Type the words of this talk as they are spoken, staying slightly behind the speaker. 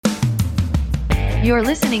You're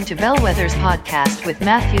listening to Bellwether's podcast with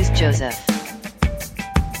Matthews Joseph.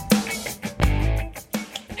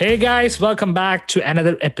 Hey guys, welcome back to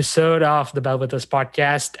another episode of the Bellwether's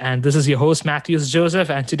podcast. And this is your host, Matthews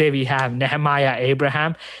Joseph. And today we have Nehemiah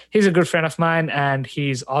Abraham. He's a good friend of mine, and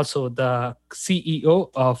he's also the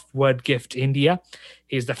CEO of WordGift India.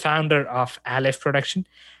 He's the founder of Aleph Production.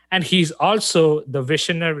 And he's also the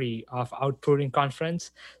visionary of Outpouring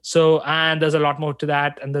Conference. So, and there's a lot more to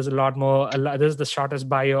that. And there's a lot more. This is the shortest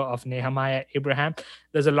bio of Nehemiah Abraham.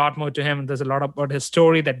 There's a lot more to him. There's a lot about his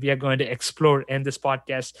story that we are going to explore in this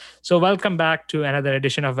podcast. So, welcome back to another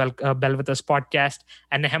edition of Bellwether's podcast.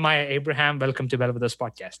 And Nehemiah Abraham, welcome to Bellwether's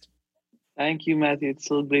podcast. Thank you, Matthew. It's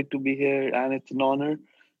so great to be here. And it's an honor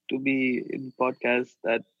to be in the podcast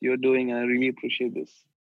that you're doing. And I really appreciate this.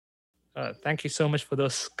 Thank you so much for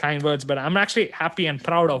those kind words. But I'm actually happy and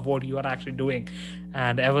proud of what you are actually doing.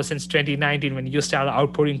 And ever since 2019, when you started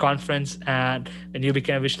Outpouring Conference and when you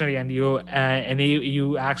became a visionary and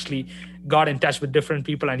you actually got in touch with different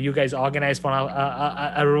people and you guys organized one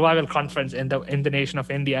a revival conference in the nation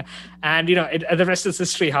of India. And the rest is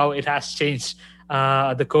history, how it has changed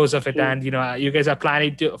the course of it. Sure. And you guys are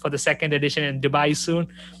planning for the second edition in Dubai soon.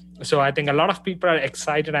 So I think a lot of people are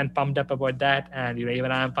excited and pumped up about that, and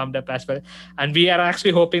even I'm pumped up as well. And we are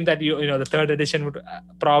actually hoping that the third edition would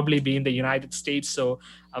probably be in the United States. So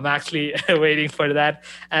I'm actually waiting for that,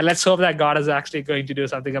 and let's hope that God is actually going to do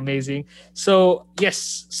something amazing. So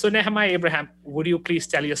yes, so Nehemiah Abraham, would you please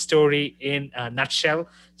tell your story in a nutshell,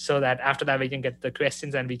 so that after that we can get the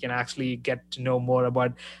questions and we can actually get to know more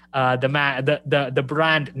about the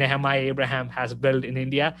brand Nehemiah Abraham has built in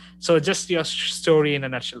India. So just your story in a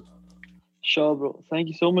nutshell. Sure, bro. Thank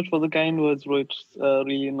you so much for the kind words, bro. It's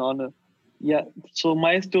really an honor. Yeah. So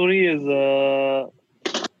my story is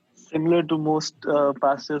similar to most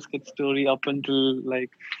pastors' kid story up until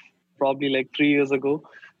probably 3 years ago.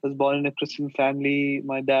 I was born in a Christian family.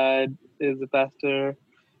 My dad is a pastor,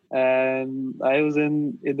 and I was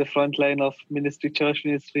in the front line of church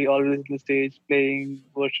ministry, always on the stage, playing,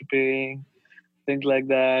 worshiping, things like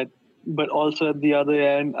that. But also at the other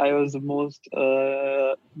end, I was the most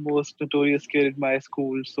notorious kid in my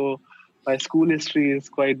school. So my school history is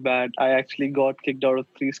quite bad. I actually got kicked out of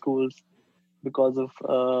 3 schools because of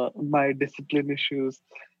my discipline issues.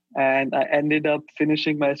 And I ended up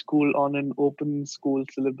finishing my school on an open school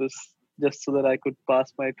syllabus just so that I could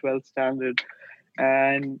pass my 12th standard.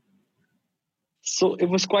 And so it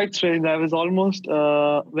was quite strange. I was almost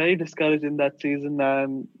very discouraged in that season,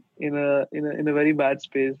 and in a very bad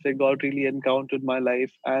space where God really encountered my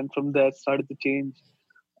life, and from there started to change.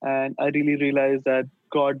 And I really realized that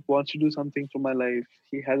God wants to do something for my life.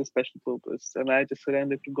 He has a special purpose, and I just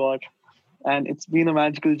surrendered to God. And it's been a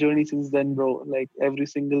magical journey since then, bro. Like every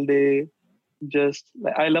single day,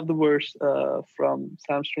 I love the verse from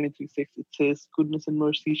Psalms 23:6. It says, "Goodness and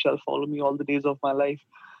mercy shall follow me all the days of my life."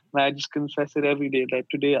 And I just confess it every day that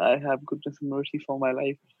today I have goodness and mercy for my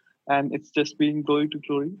life. And it's just been glory to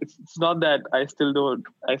glory. It's not that I still don't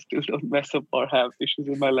mess up or have issues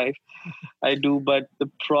in my life. I do, but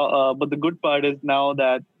the good part is now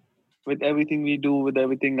that with everything we do, with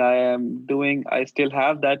everything I am doing, I still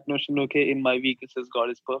have that notion. Okay, in my weaknesses,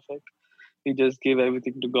 God is perfect. We just give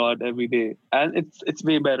everything to God every day, and it's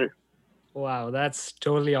way better. Wow, that's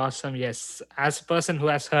totally awesome. Yes. As a person who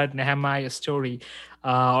has heard Nehemiah's story,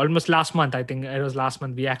 almost last month, I think it was last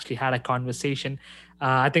month, we actually had a conversation.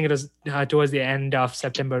 I think it was towards the end of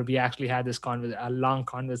September, we actually had this a long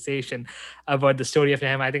conversation about the story of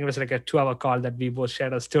Nehemiah. I think it was like a 2-hour call that we both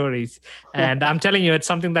shared our stories. And I'm telling you, it's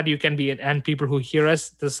something that you can be, and people who hear us,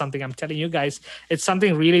 this is something I'm telling you guys, it's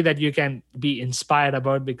something really that you can be inspired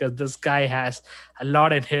about, because this guy has a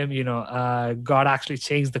lot in him. God actually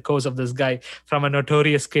changed the course of this guy from a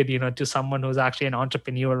notorious kid, to someone who's actually an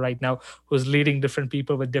entrepreneur right now, who's leading different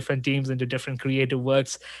people with different teams into different creative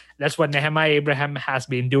works. That's what Nehemiah Abraham has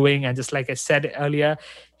been doing. And just like I said earlier,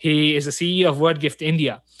 he is the CEO of WordGift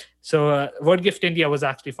India. So WordGift India was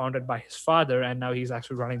actually founded by his father, and now he's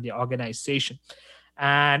actually running the organization.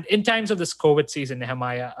 And in times of this COVID season,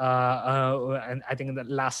 Nehemiah, and I think in the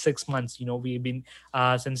last 6 months, we've been,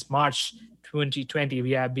 since March 2020,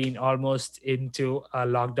 we have been almost into a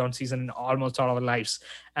lockdown season in almost all our lives.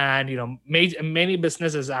 And, many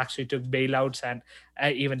businesses actually took bailouts and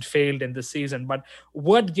even failed in this season. But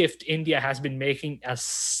WordGift India has been making a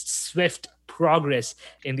swift progress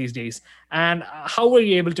in these days. And how were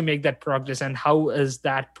you able to make that progress, and how is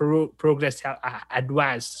that progress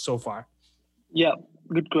advanced so far? Yeah,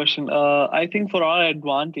 good question. I think for our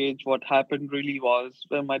advantage, what happened really was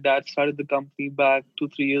when my dad started the company back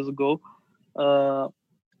 2-3 years ago,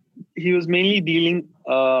 he was mainly dealing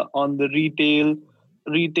on the retail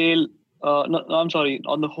retail. No, I'm sorry,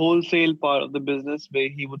 on the wholesale part of the business where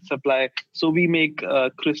he would supply. So we make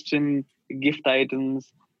Christian gift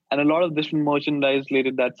items and a lot of different merchandise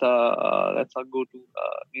related. That's our go-to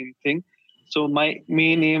main thing. So my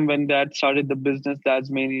main aim when Dad started the business,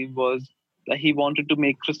 Dad's main aim was that he wanted to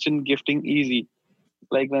make Christian gifting easy.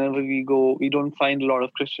 Like whenever we go, we don't find a lot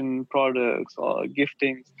of Christian products or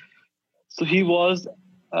giftings. So he was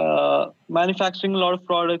manufacturing a lot of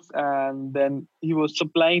products, and then he was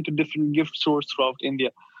supplying to different gift stores throughout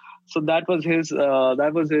India. So that was his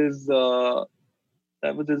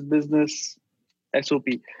business SOP.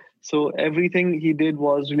 So everything he did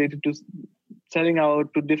was related to selling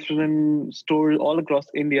out to different stores all across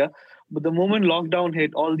India. But the moment lockdown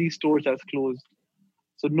hit, all these stores has closed.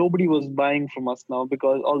 So nobody was buying from us now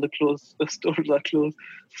because all the stores are closed.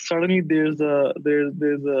 Suddenly there's a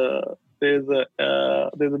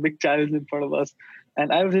big challenge in front of us.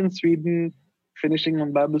 And I was in Sweden finishing my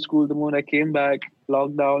Bible school. The moment I came back,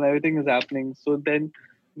 lockdown, everything is happening. So then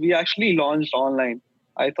we actually launched online.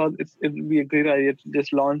 I thought it would be a great idea to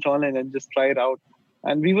just launch online and just try it out.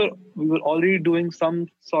 And we were already doing some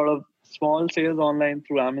sort of small sales online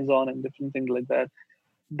through Amazon and different things like that,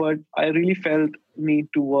 but I really felt need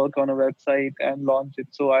to work on a website and launch it.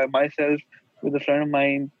 So I myself, with a friend of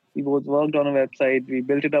mine, we both worked on a website. We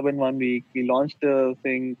built it up in 1 week. We launched the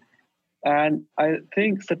thing, and I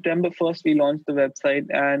think September 1st we launched the website,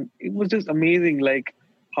 and it was just amazing, like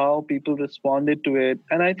how people responded to it.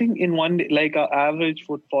 And I think in 1 day, like our average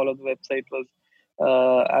footfall of the website was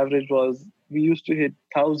average was we used to hit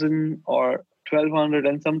 1,000 or 1,200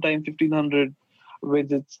 and sometimes 1,500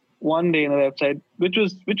 visits 1 day in a website, which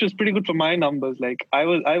was pretty good for my numbers. Like I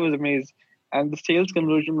was amazed, and the sales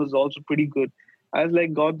conversion was also pretty good. I was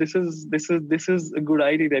like, God, this is a good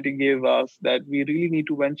idea that He gave us. That we really need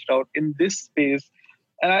to venture out in this space,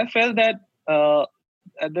 and I felt that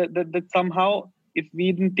that somehow if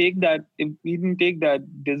we didn't take that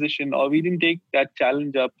decision or we didn't take that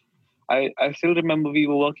challenge up, I still remember we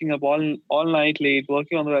were working up all night late,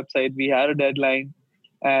 working on the website. We had a deadline,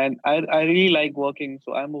 and I really like working.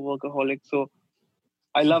 So I'm a workaholic. So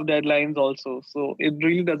I love deadlines also. So it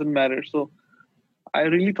really doesn't matter. So I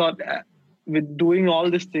really thought with doing all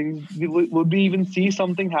these things, would we even see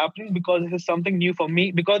something happening? Because it is something new for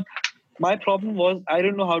me. Because my problem was I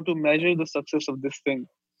don't know how to measure the success of this thing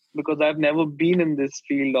because I've never been in this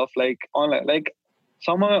field of like online. Like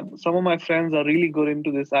some of my friends are really good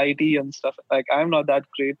into this IT and stuff. Like I'm not that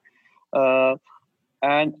great. Uh,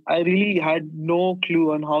 and I really had no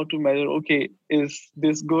clue on how to measure. Okay, is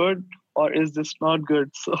this good or is this not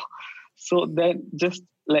good? So then just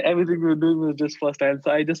like everything we were doing was just first time.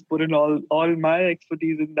 So I just put in all my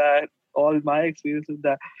expertise in that, all my experience in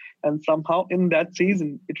that, and somehow in that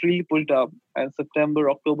season it really pulled up. And September,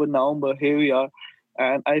 October, November, here we are,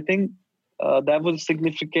 and I think that was a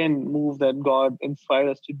significant move that God inspired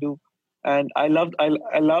us to do. And I love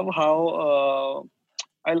how.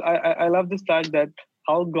 I love this fact that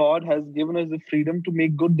how God has given us the freedom to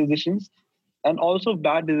make good decisions and also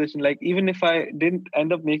bad decisions. Like even if I didn't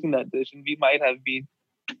end up making that decision, we might have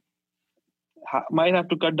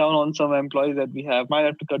to cut down on some employees that we have, might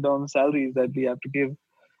have to cut down on salaries that we have to give,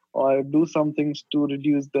 or do some things to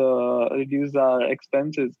reduce our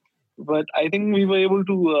expenses. But I think we were able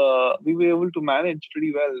to manage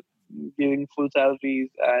pretty well, giving full salaries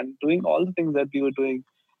and doing all the things that we were doing,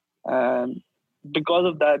 and because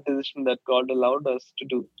of that decision that God allowed us to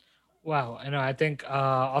do. Wow, I think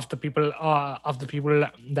of the people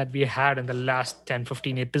that we had in the last 10,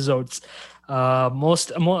 15 episodes, some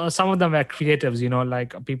of them were creatives,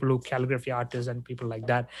 like people who calligraphy artists and people like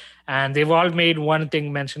that, and they've all made one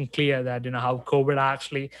thing mentioned clear, that how COVID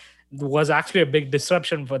actually was actually a big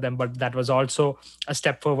disruption for them, but that was also a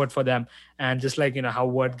step forward for them. And just like how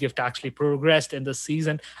Word Gift actually progressed in the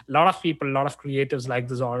season, a lot of people, a lot of creatives like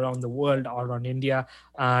this all around the world, all around India,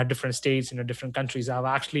 different states, different countries have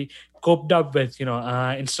actually coped up with,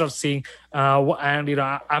 instead of seeing and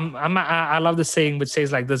I love the saying which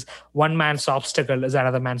says like this: one man's obstacle is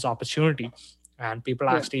another man's opportunity. And people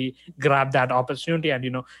Yeah. actually grab that opportunity, and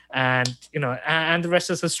the rest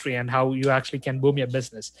is history, and how you actually can boom your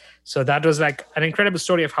business. So that was like an incredible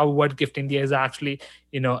story of how Word Gift India is actually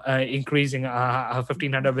increasing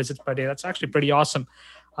 1,500 visits per day. That's actually pretty awesome.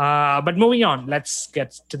 But moving on, let's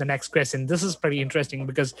get to the next question. This is pretty interesting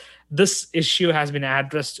because this issue has been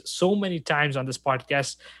addressed so many times on this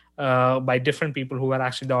podcast by different people who are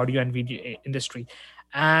actually the audio and video industry.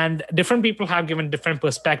 And different people have given different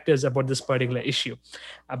perspectives about this particular issue.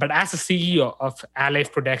 But as a CEO of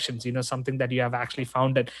Alive Productions, something that you have actually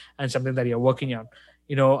founded and something that you're working on,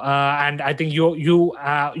 And I think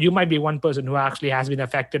you might be one person who actually has been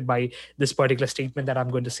affected by this particular statement that I'm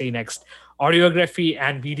going to say next. Audiography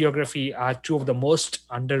and videography are two of the most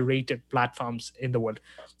underrated platforms in the world,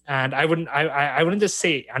 and I wouldn't just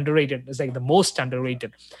say underrated. It's like the most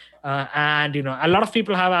underrated. And a lot of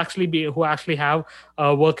people have actually who actually have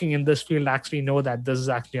working in this field actually know that this is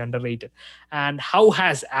actually underrated. And how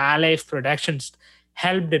has Alive Productions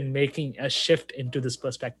helped in making a shift into this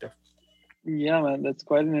perspective? Yeah, man, that's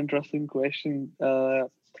quite an interesting question.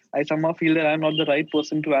 I somehow feel that I'm not the right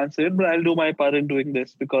person to answer it, but I'll do my part in doing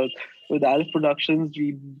this because with Alf Productions,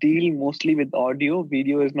 we deal mostly with audio.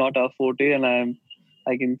 Video is not our forte, and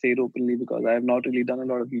I can say it openly because I have not really done a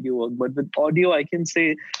lot of video work. But with audio, I can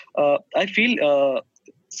say I feel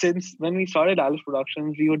since when we started Alf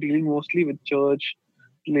Productions, we were dealing mostly with church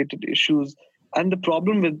related issues. And the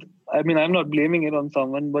problem with, I mean, I'm not blaming it on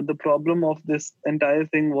someone, but the problem of this entire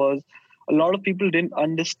thing was a lot of people didn't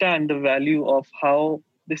understand the value of how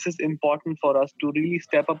this is important for us to really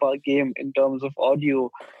step up our game in terms of audio,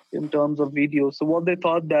 in terms of video. So what they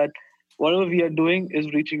thought that whatever we are doing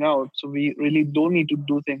is reaching out. So we really don't need to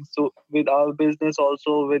do things. So with our business,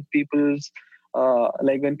 also with people's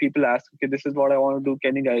like when people ask, okay, this is what I want to do.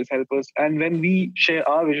 Can you guys help us? And when we share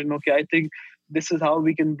our vision, okay, I think this is how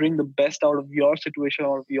we can bring the best out of your situation,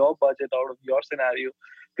 out of your budget, out of your scenario.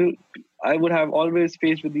 So I would have always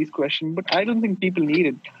faced with these questions, but I don't think people need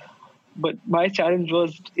it. But my challenge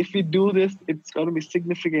was, if we do this, it's going to be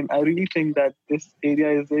significant. I really think that this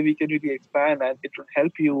area is where we can really expand, and it will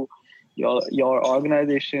help you, your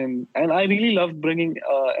organization. And I really love bringing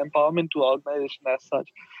empowerment to organization as such.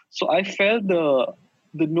 So I felt the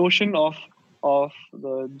notion of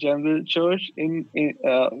the general church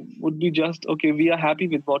would be just okay. We are happy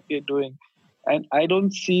with what we are doing, and I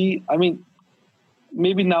don't see. I mean,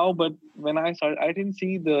 maybe now, but when I started, I didn't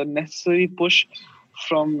see the necessary push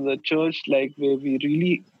from the church, like where we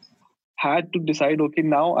really had to decide, okay,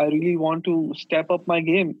 now I really want to step up my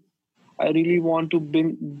game. I really want to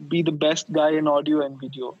be the best guy in audio and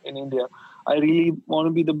video in India. I really want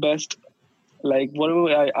to be the best. Like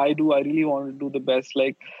whatever I do, I really want to do the best.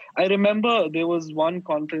 Like I remember there was one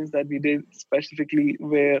conference that we did specifically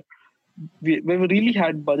where we really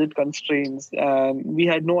had budget constraints and we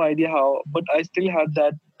had no idea how, but I still had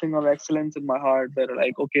that thing of excellence in my heart that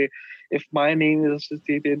like, okay, if my name is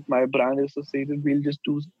associated, my brand is associated, we'll just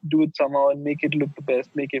do it somehow and make it look the best,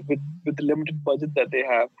 make it with the limited budget that they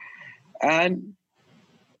have. And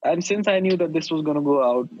and since I knew that this was going to go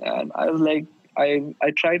out, and I was like, I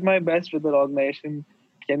tried my best with the organization.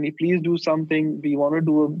 Can we please do something? We want to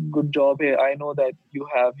do a good job here. I know that you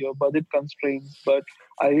have your budget constraints, but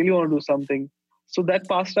I really want to do something. So that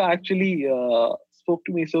pastor actually spoke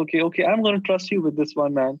to me. So okay, I'm going to trust you with this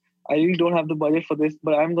one, man. I really don't have the budget for this,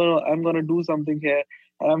 but I'm gonna do something here,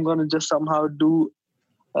 and I'm gonna just somehow do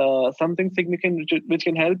something significant which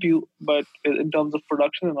can help you, but in terms of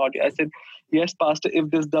production and audio. I said, yes, pastor, if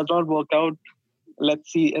this does not work out,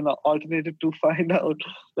 let's see an alternative to find out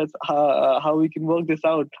that's how we can work this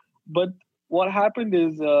out. But what happened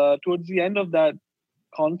is towards the end of that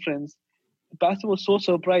conference, the pastor was so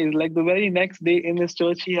surprised. Like the very next day in his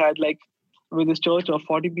church, he had like with his church of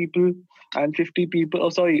 40 people and 50 people. Oh,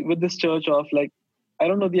 sorry, with this church of like, I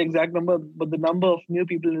don't know the exact number, but the number of new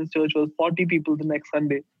people in his church was 40 people the next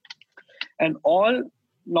Sunday. And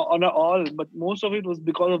not all, but most of it was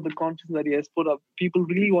because of the conference that he has put up. People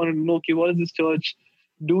really wanted to know, okay, what is this church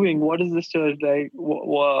doing? What is this church like?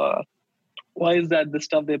 Why is that the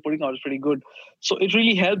stuff they're putting out is pretty good? So it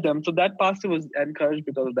really helped them. So that pastor was encouraged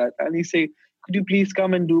because of that. And he said, could you please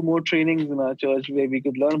come and do more trainings in our church where we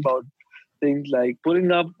could learn about things like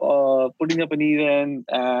putting up an event.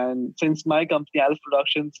 And since my company, Alf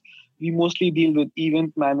Productions, we mostly deal with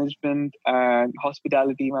event management and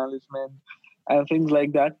hospitality management and things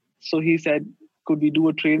like that. So he said, could we do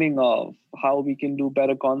a training of how we can do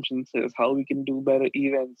better conferences, how we can do better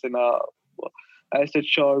events in our. I said,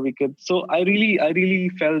 sure, we could. So I really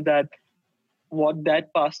felt that what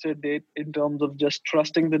that pastor did in terms of just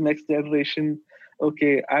trusting the next generation.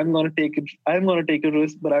 Okay, I'm gonna take it. I'm gonna take a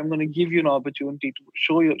risk, but I'm gonna give you an opportunity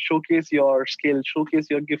to showcase your skill, showcase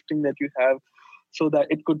your gifting that you have, so that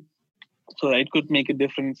it could make a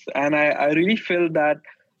difference. And I really feel that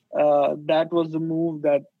that was the move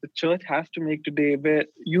that the church has to make today, where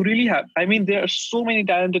you really have. I mean, there are so many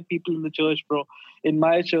talented people in the church, bro. In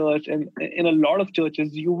my church and in a lot of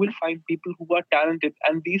churches, you will find people who are talented,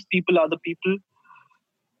 and these people are the people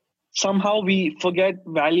somehow we forget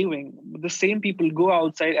valuing. The same people go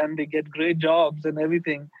outside and they get great jobs and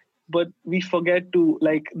everything, but we forget to,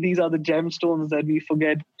 like, these are the gemstones that we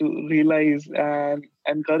forget to realize. And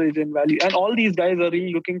and courage and value. And all these guys are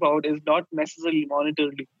really looking for is not necessarily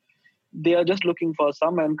monetarily. They are just looking for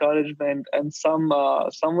some encouragement and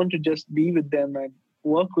someone to just be with them and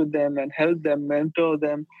work with them and help them, mentor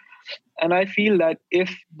them. And I feel that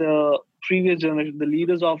if the previous generation, the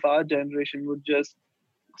leaders of our generation would just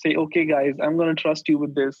say, okay, guys, I'm going to trust you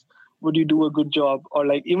with this. Would you do a good job? Or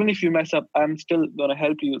like, even if you mess up, I'm still going to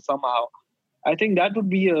help you somehow. I think that would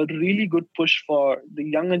be a really good push for the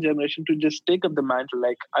younger generation to just take up the mantle.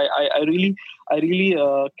 Like I really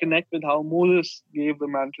connect with how Moses gave the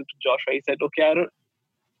mantle to Joshua. He said, okay,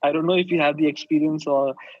 I don't know if you have the experience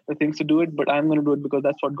or the things to do it, but I'm going to do it because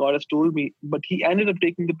that's what God has told me. But he ended up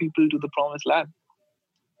taking the people to the promised land.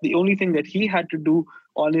 The only thing that he had to do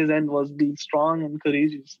on his end was be strong and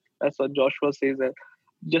courageous. That's what Joshua says, that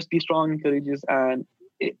just be strong and courageous. And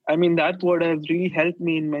I mean, that word has really helped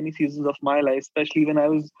me in many seasons of my life, especially when I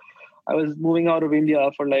was moving out of India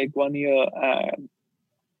for like 1 year.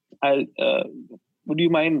 And would you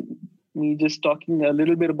mind me just talking a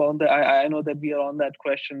little bit about that? I know that we are on that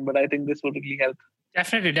question, but I think this would really help.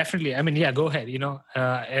 Definitely. I mean, yeah, go ahead. It'll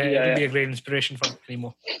be a great inspiration for many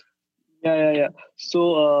more. Yeah.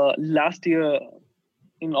 So last year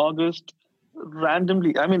in August,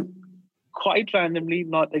 randomly, I mean, quite randomly,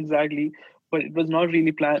 not exactly, but it was not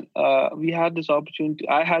really planned. We had this opportunity.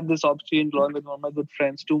 I had this opportunity along with one of my good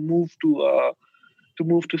friends to move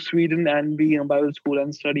to Sweden and be in Bible school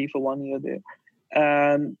and study for 1 year there.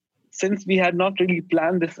 And since we had not really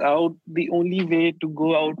planned this out, the only way to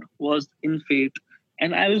go out was in faith.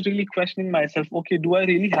 And I was really questioning myself, okay, do I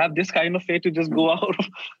really have this kind of faith to just go out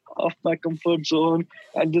of my comfort zone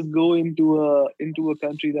and just go into a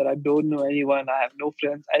country that I don't know anyone, I have no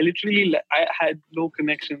friends. I had no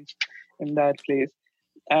connections in that place.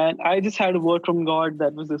 And I just had a word from God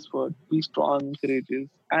that was this word: be strong and courageous.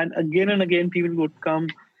 And again, people would come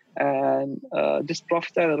and just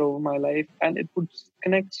prophesy that over my life, and it would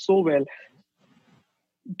connect so well.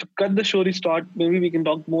 To cut the story short, maybe we can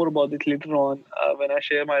talk more about this later on when I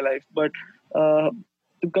share my life. But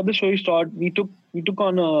to cut the story short, when we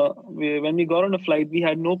got on a flight, we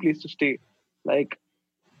had no place to stay. Like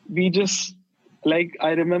we just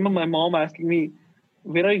I remember my mom asking me,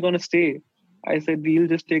 "Where are you going to stay?" I said, "We'll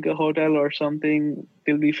just take a hotel or something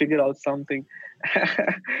till we figure out something."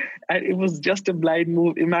 And it was just a blind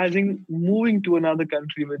move. Imagine moving to another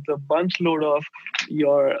country with a bunch load of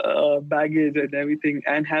your baggage and everything,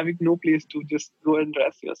 and having no place to just go and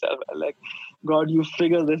rest yourself. Like, God, you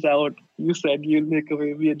figure this out. You said you'll make a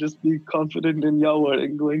way. We are just be confident in your word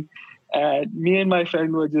and going. And me and my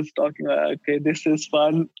friend were just talking, okay, this is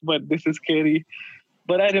fun, but this is scary.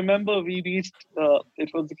 But I remember we reached, it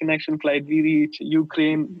was a connection flight. We reached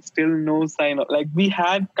Ukraine, still no sign of, like we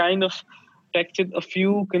had kind of texted a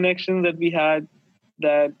few connections that we had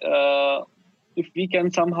that if we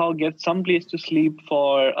can somehow get some place to sleep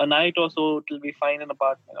for a night or so till we find an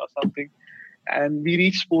apartment or something. And we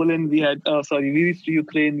reached Poland, we reached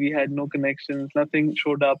Ukraine, we had no connections, nothing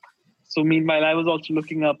showed up. So meanwhile, I was also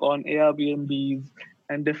looking up on Airbnbs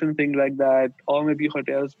and different things like that, or maybe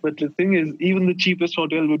hotels. But the thing is, even the cheapest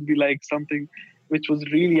hotel would be like something which was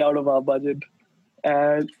really out of our budget.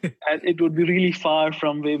 And it would be really far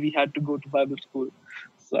from where we had to go to Bible school.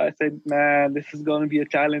 So I said, man, this is going to be a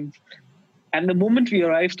challenge. And the moment we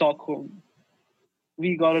arrived Stockholm,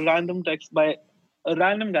 we got a random text by a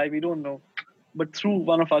random guy we don't know, but through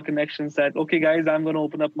one of our connections said, okay, guys, I'm going to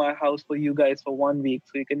open up my house for you guys for 1 week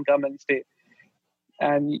so you can come and stay.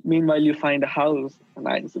 And meanwhile, you find a house. And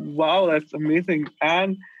I said, wow, that's amazing.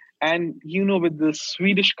 And with the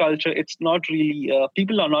Swedish culture, it's not really,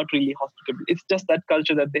 people are not really hospitable. It's just that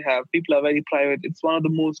culture that they have. People are very private. It's one of the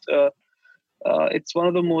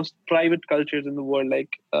most private cultures in the world. Like,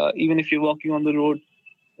 even if you're walking on the road,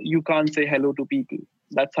 you can't say hello to people.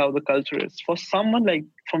 That's how the culture is. For someone like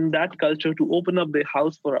from that culture to open up their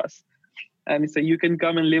house for us and say, you can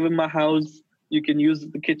come and live in my house, you can use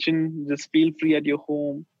the kitchen, just feel free at your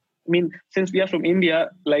home. I mean, since we are from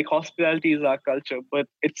India, like hospitality is our culture, but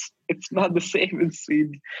it's not the same in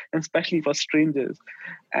Sweden, especially for strangers.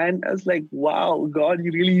 And I was like, wow, God,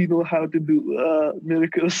 you really know how to do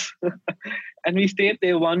miracles. And we stayed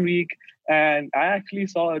there 1 week, and I actually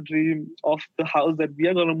saw a dream of the house that we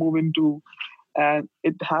are going to move into. And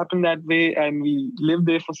it happened that way, and we lived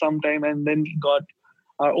there for some time, and then we got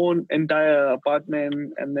our own entire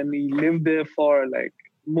apartment, and then we lived there for like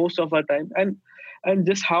most of our time. And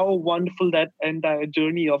just how wonderful that entire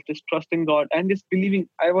journey of just trusting God and just believing.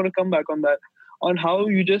 I want to come back on that, on how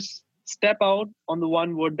you just step out on the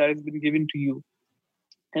one word that has been given to you.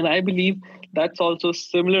 And I believe that's also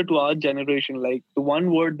similar to our generation, like the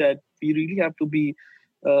one word that we really have to be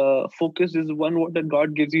focus is one word that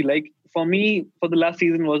God gives you. Like for me, for the last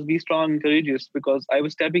season was be strong and courageous, because I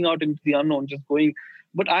was stepping out into the unknown, just going.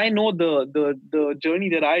 But I know the journey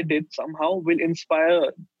that I did somehow will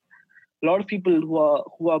inspire a lot of people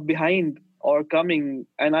who are behind or coming.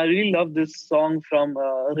 And I really love this song from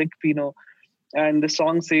Rick Pino. And the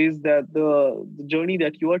song says that the journey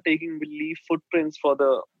that you are taking will leave footprints for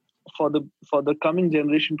the coming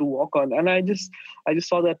generation to walk on. And I just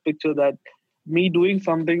saw that picture, that me doing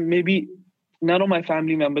something maybe none of my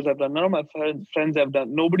family members have done, none of my friends have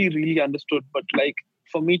done, nobody really understood, but like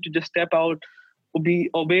for me to just step out,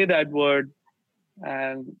 obey that word,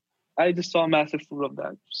 and I just saw a massive fruit of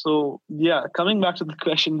that. So yeah, coming back to the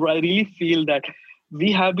question, bro, I really feel that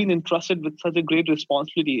we have been entrusted with such a great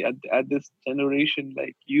responsibility at this generation,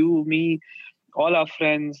 like you, me, all our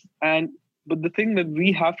friends. And but the thing that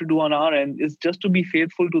we have to do on our end is just to be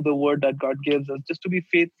faithful to the word that God gives us, just to be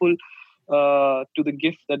faithful to the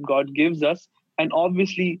gift that God gives us. And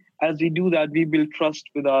obviously, as we do that, we build trust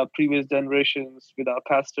with our previous generations, with our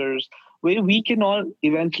pastors, where we can all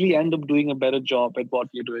eventually end up doing a better job at what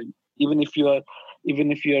we're doing. Even if you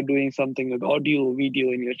are doing something like audio,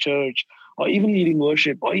 video in your church, or even leading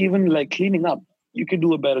worship, or even like cleaning up, you can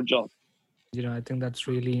do a better job. I think that's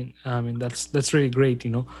really, that's really great,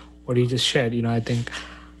 what you just shared. I think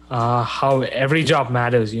how every job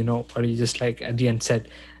matters, what you just like at the end said,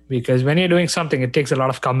 because when you're doing something, it takes a lot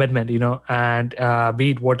of commitment, and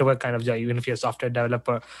be it whatever kind of job, even if you're a software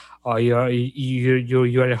developer, or you're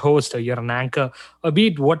a host, or you're an anchor, or be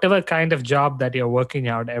it whatever kind of job that you're working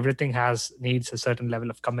out, everything needs a certain level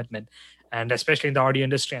of commitment. And especially in the audio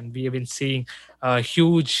industry, and we have been seeing a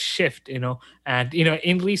huge shift, and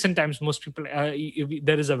in recent times, most people,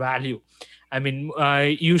 there is a value.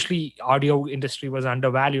 Usually audio industry was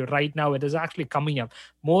undervalued. Right now, it is actually coming up.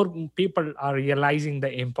 More people are realizing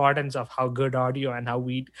the importance of how good audio and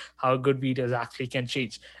how good videos actually can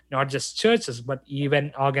change not just churches, but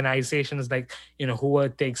even organizations like who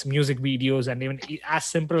takes music videos, and even as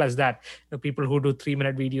simple as that, people who do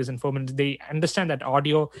 3-minute videos and 4 minutes. They understand that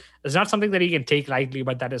audio is not something that you can take lightly,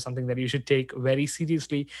 but that is something that you should take very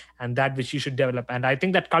seriously, and that which you should develop. And I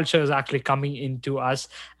think that culture is actually coming into us,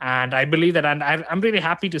 and I believe that, and I'm really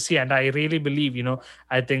happy to see, and I really believe,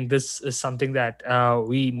 I think this is something that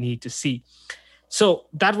we need to see. So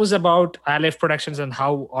that was about ILF Productions and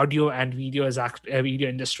how audio and video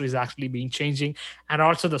industry is actually being changing, and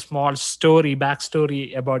also the small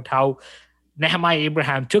backstory about how Nehemiah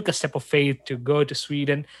Abraham took a step of faith to go to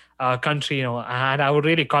Sweden, country, and I would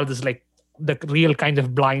really call this like the real kind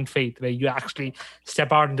of blind faith, where you actually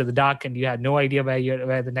step out into the dark and you had no idea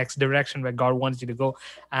where the next direction where God wants you to go.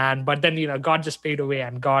 But then God just paid away,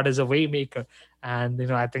 and God is a way maker.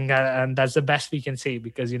 And I think and that's the best we can say,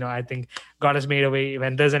 because I think God has made a way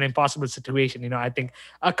when there's an impossible situation. I think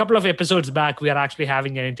a couple of episodes back, we are actually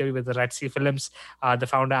having an interview with the Red Sea Films, the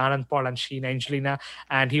founder Anand Paul and Sheena Angelina,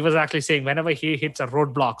 and he was actually saying whenever he hits a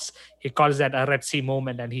roadblocks, he calls that a Red Sea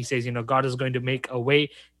moment, and he says God is going to make a way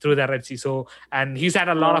through the Red Sea. So, and he's had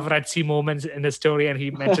a lot of Red Sea moments in the story, and he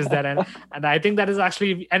mentions that, and I think that is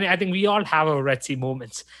actually, and I think we all have our Red Sea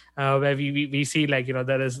moments where we see like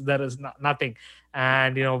there is nothing,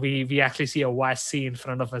 and we actually see a vast sea in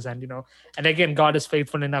front of us, and and again, God is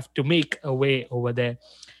faithful enough to make a way over there.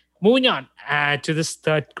 Moving on to this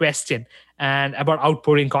third question, and about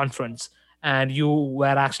Outpouring Conference. And you were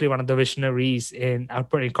actually one of the visionaries in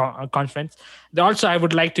Outpouring Conference. Also, I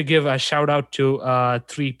would like to give a shout out to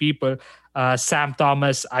 3 people, Sam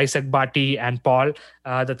Thomas, Isaac Bhatti, and Paul,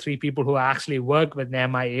 the 3 people who actually worked with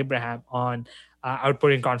Nehemiah Abraham on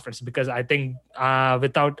Outpouring Conference, because I think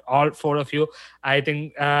without all 4 of you, I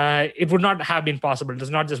think it would not have been possible. It's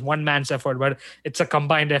not just one man's effort, but it's a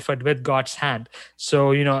combined effort with God's hand.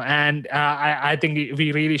 So, and I think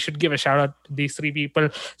we really should give a shout out to these 3 people.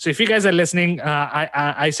 So if you guys are listening,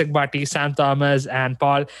 Isaac Bhatti, Sam Thomas, and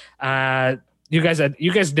Paul, you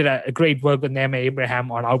guys did a great work with Nehemiah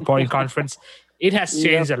Abraham on Outpouring Conference. It has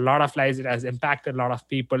changed a lot of lives. It has impacted a lot of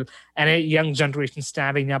people, and a young generation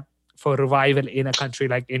standing up for revival in a country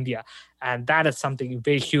like India. And that is something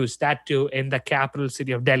very huge. That too in the capital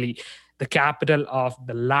city of Delhi, the capital of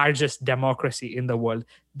the largest democracy in the world.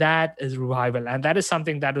 That is revival. And that is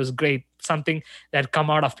something that was great. Something that come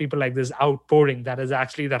out of people like this outpouring. That is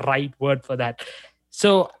actually the right word for that.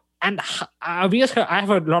 So, and I've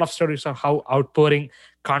heard a lot of stories of how Outpouring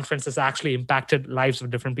Conferences actually impacted lives of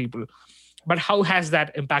different people. But how has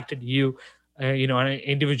that impacted you, on an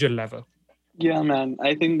individual level? Yeah, man.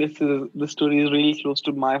 I think the story is really close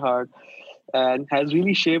to my heart and has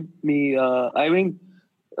really shaped me. It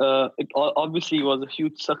obviously was a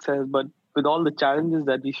huge success, but with all the challenges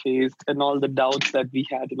that we faced and all the doubts that we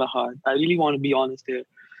had in our heart, I really want to be honest here.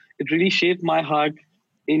 It really shaped my heart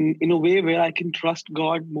in a way where I can trust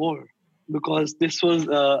God more. Because this was,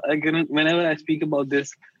 again, whenever I speak about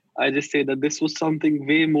this, I just say that this was something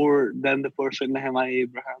way more than the person Nehemiah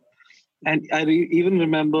Abraham. And I even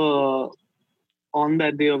remember on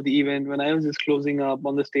that day of the event, when I was just closing up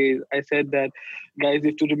on the stage, I said that, guys,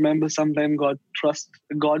 if to remember, sometime God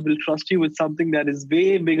will trust you with something that is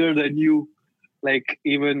way bigger than you. Like,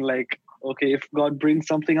 even like, okay, if God brings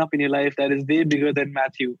something up in your life that is way bigger than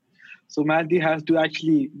Matthew, so Matthew has to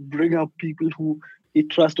actually bring up people who he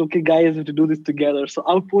trusts. Okay, guys, we have to do this together. So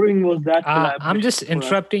outpouring was that I'm collaboration just for us.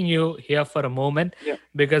 interrupting you here for a moment Yeah.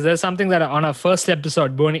 because there's something that on our first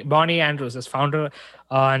episode, Bonnie Andrews, as founder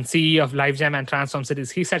and CEO of LifeGem and Transform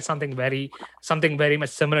Cities, he said something very much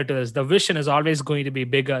similar to this. The vision is always going to be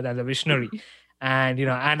bigger than the visionary. And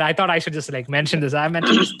and I thought I should just like mention this. I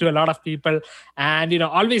mentioned this to a lot of people, and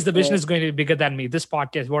always the vision is going to be bigger than me. This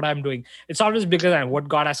podcast, what I'm doing, it's always bigger than what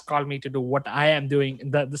God has called me to do, what I am doing,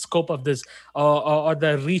 the scope of this, or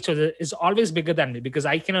the reach of it is always bigger than me, because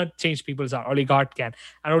I cannot change people's heart. Only God can,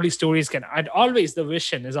 and only stories can. And always the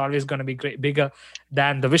vision is always going to be bigger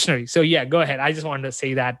than the visionary. So yeah, go ahead. I just wanted to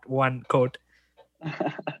say that one quote.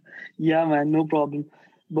 Yeah, man, no problem.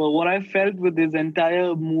 But what I felt with this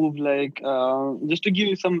entire move, like, just to give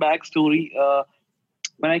you some backstory,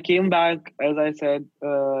 when I came back, as I said,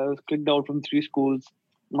 I was kicked out from 3 schools.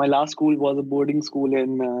 My last school was a boarding school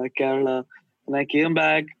in Kerala. And I came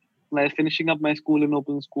back, and I was finishing up my school in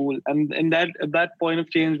open school. And in that point of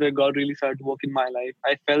change where God really started to work in my life,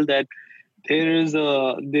 I felt that there is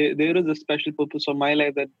a special purpose for my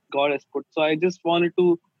life that God has put. So I just wanted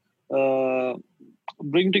to uh,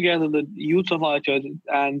 bring together the youth of our church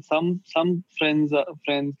and some friends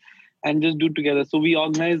and just do together. So we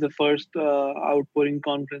organized the first outpouring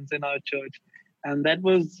conference in our church, and that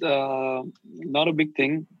was not a big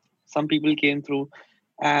thing. Some people came through,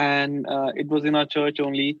 and it was in our church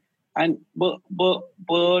only. And but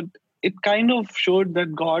it kind of showed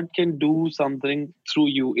that God can do something through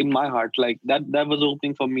you in my heart. Like that was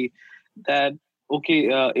opening for me. That okay,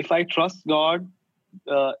 if I trust God,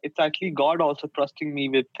 it's actually God also trusting me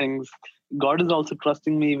with things. God is also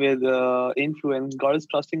trusting me with influence. God is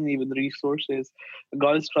trusting me with resources.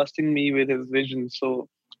 God is trusting me with His vision. So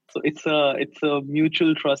it's a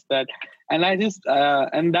mutual trust that, and I just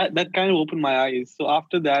and that kind of opened my eyes. So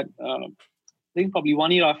after that, I think probably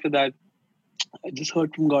 1 year after that, I just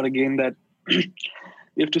heard from God again that you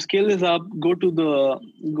have to scale this up. Go to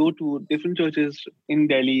different churches in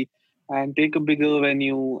Delhi and take a bigger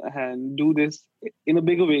venue and do this in a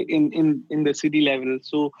bigger way in the city level.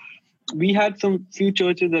 So we had some few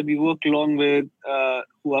churches that we worked along with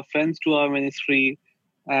who are friends to our ministry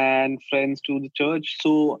and friends to the church.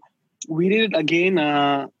 So we did it again.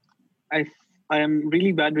 I I am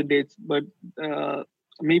really bad with dates, but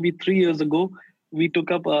maybe 3 years ago, we took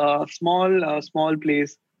up a small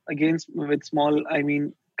place against with small. I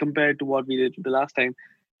mean, compared to what we did the last time,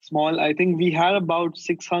 small. I think we had about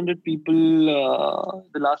 600 people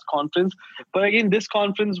the last conference. But again, this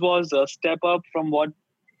conference was a step up from what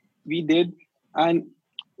we did, and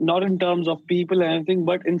not in terms of people and anything,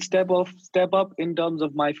 but in step up in terms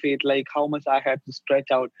of my faith, like how much I had to stretch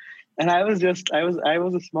out. And I was a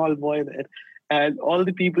small boy there, and all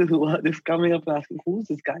the people who were just coming up and asking, "Who's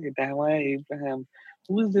this guy? Nehemiah Abraham?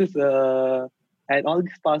 Who is this?" And all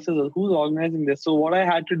these pastors, who's organizing this? So what I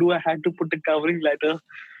had to do, I had to put a covering letter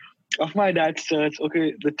of my dad's church. Okay,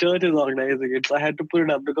 the church is organizing it, so I had to put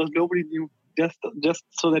it up because nobody knew. Just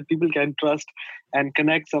so that people can trust and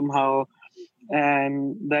connect somehow, and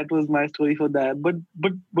that was my story for that. But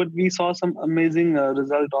we saw some amazing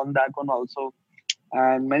result on that one also,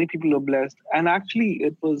 and many people were blessed. And actually,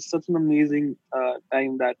 it was such an amazing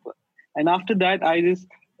time that one. And after that, I just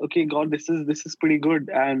okay, God, this is pretty good,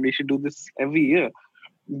 and we should do this every year.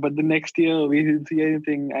 But the next year we didn't see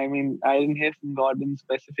anything. I mean, I didn't hear from God in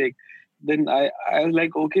specific. Then I was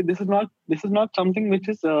like, okay, this is not something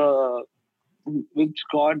which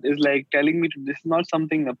God is like telling me to. This is not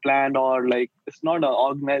something a planned or like it's not an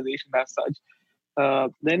organization as such.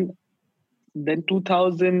 Then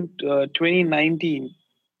 2019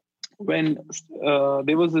 when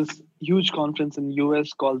there was this huge conference in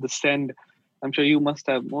US called the Send. I'm sure most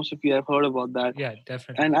of you have heard about that. Yeah,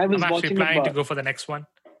 definitely. And I was I'm actually watching planning to about. go for the next one.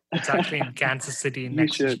 It's actually in Kansas City You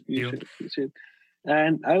next should, you June. should, you should.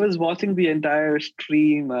 And I was watching the entire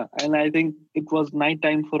stream, and I think it was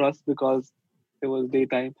nighttime for us because it was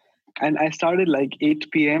daytime. And I started like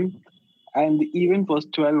 8 p.m. and the event was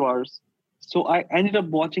 12 hours. So I ended up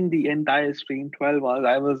watching the entire stream, 12 hours.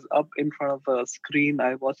 I was up in front of a screen.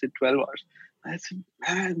 I watched it 12 hours. I said,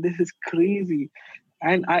 man, this is crazy.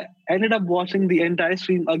 And I ended up watching the entire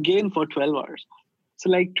stream again for 12 hours. So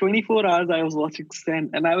like 24 hours I was watching Sen,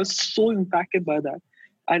 and I was so impacted by that.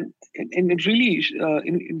 And it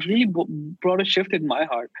really brought a shift in my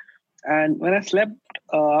heart. And when I slept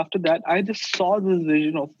after that, I just saw this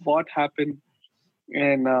vision of what happened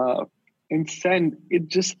and in Send, it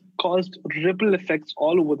just caused ripple effects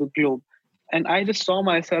all over the globe. And I just saw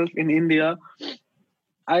myself in India.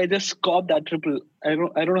 I just caught that ripple. I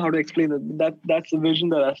don't know how to explain it. That's the vision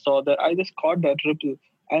that I saw. That I just caught that ripple,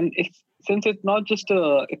 and it's since it's not just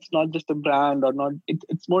a brand or not.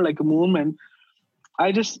 It's more like a movement.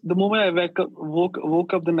 I just the moment I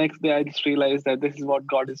woke up the next day, I just realized that this is what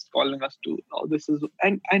God is calling us to. Oh, this is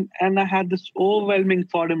and I had this overwhelming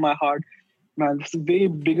thought in my heart, man, this is way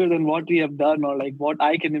bigger than what we have done or like what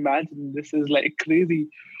I can imagine. This is like crazy.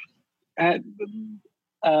 And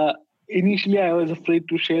uh, initially, I was afraid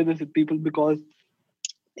to share this with people because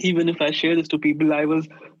even if I share this to people,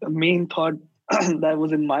 the main thought that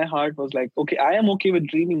was in my heart was like, okay, I am okay with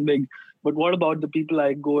dreaming big, but what about the people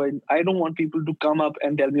I go and I don't want people to come up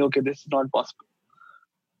and tell me, okay, this is not possible.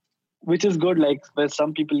 Which is good, like where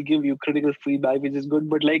some people give you critical feedback, which is good.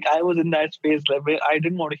 But like I was in that space like, where I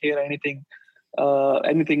didn't want to hear anything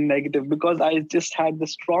negative because I just had the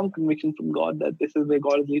strong conviction from God that this is where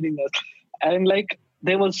God is leading us. And like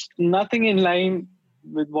there was nothing in line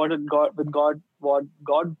with what God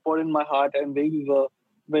put in my heart and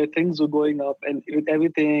where things were going up and with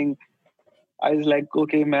everything. I was like,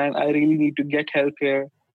 okay, man, I really need to get help here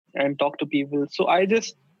and talk to people. So I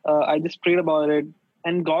just prayed about it,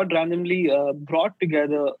 and God randomly brought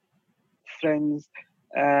together friends.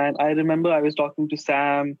 And I remember I was talking to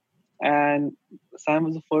Sam, and Sam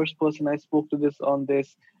was the first person I spoke to this on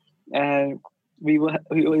this. And we were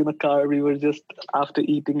in the car. We were just after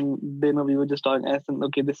eating dinner. We were just talking. I said,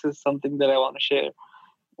 "Okay, this is something that I want to share."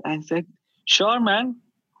 And I said, "Sure, man,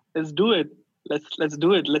 let's do it. Let's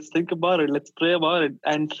do it. Let's think about it. Let's pray about it."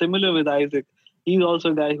 And similar with Isaac, he's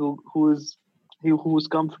also a guy who's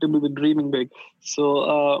comfortable with dreaming big.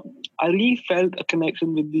 So I really felt a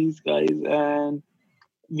connection with these guys, and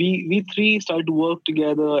we three started to work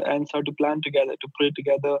together and started to plan together to pray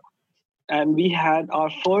together. And we had our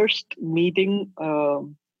first meeting.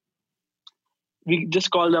 We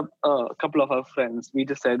just called up a couple of our friends. We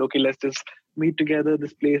just said, okay, let's just meet together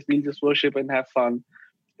this place. We'll just worship and have fun.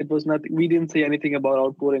 It was nothing. We didn't say anything about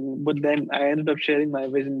outpouring, but then I ended up sharing my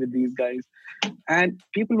vision with these guys, and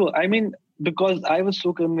people were. I mean, because I was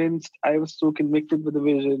so convinced, I was so convicted with the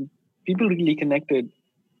vision. People really connected,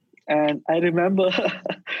 and I remember,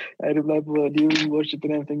 I remember during worship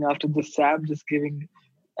and everything after the Sam just giving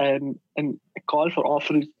and a call for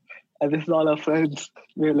offering, and this is all our friends.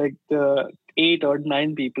 We're like the 8 or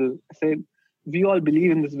 9 people. I said, we all believe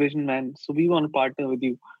in this vision, man. So we want to partner with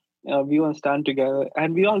you. We want to stand together,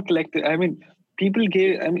 and we all collected. I mean, people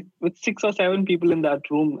gave. I mean, with 6 or 7 people in that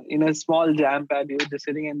room in a small jam pad, we were just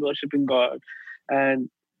sitting and worshiping God, and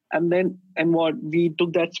and what we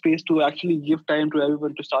took that space to actually give time to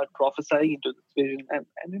everyone to start prophesying into this vision,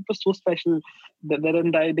 and it was so special. That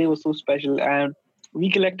entire day was so special, and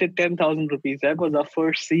we collected 10,000 rupees. That was our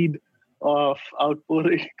first seed of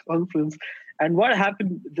outpouring conference. And what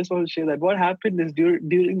happened? Just want to share that what happened is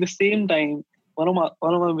during the same time, one of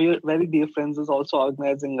my very dear friends is also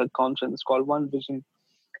organizing a conference called One Vision,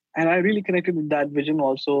 and I really connected with that vision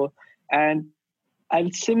also. And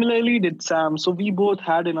similarly did Sam. So we both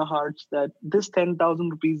had in our hearts that this 10,000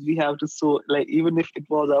 rupees we have to sow, like even if it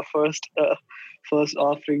was our first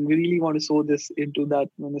offering, we really want to sow this into that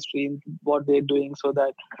ministry, into what they're doing, so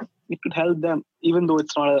that it could help them. Even though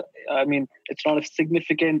it's not a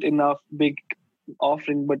significant enough big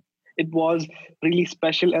offering, but it was really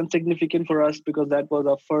special and significant for us because that was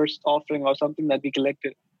our first offering or something that we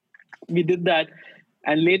collected. We did that,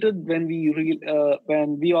 and later when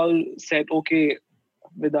we all said okay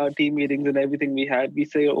with our team meetings and everything we had, we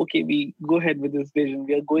say, okay, we go ahead with this vision.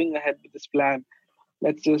 We are going ahead with this plan.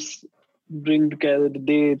 Let's just bring together the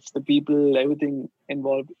dates, the people, everything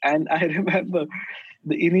involved. And I remember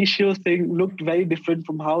the initial thing looked very different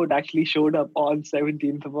from how it actually showed up on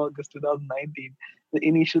 17th of August 2019. The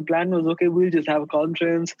initial plan was, okay, we'll just have a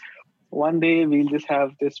conference. One day we'll just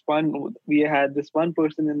have we had this one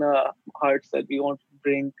person in our hearts that we want to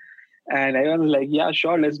bring, and I was like, yeah,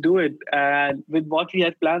 sure, let's do it. And with what we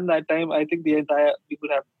had planned that time, I think we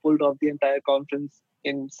could have pulled off the entire conference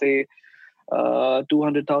in, say,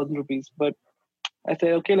 200,000 rupees. But I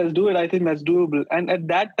said, okay, let's do it. I think that's doable. And at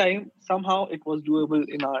that time, somehow it was doable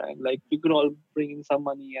in our end. Like we could all bring in some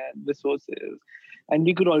money and resources, and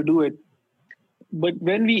we could all do it. But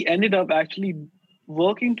when we ended up actually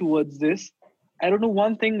working towards this, I don't know,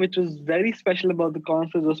 one thing which was very special about the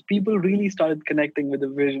conference was people really started connecting with the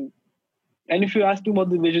vision. And if you ask me what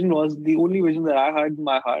the vision was, the only vision that I had in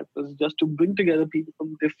my heart was just to bring together people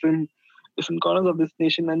from different corners of this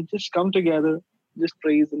nation and just come together, just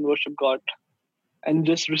praise and worship God, and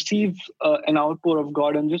just receive an outpour of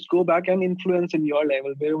God, and just go back and influence in your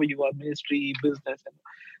level wherever you are, ministry, business. And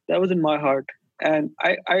that was in my heart. And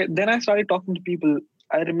I then I started talking to people.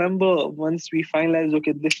 I remember once we finalized,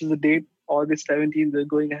 okay, this is the date, August 17th, we're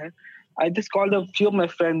going ahead. I just called a few of my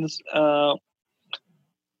friends,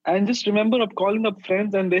 and just remember of calling up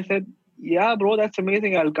friends, and they said, "Yeah, bro, that's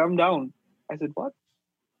amazing. I'll come down." I said, "What?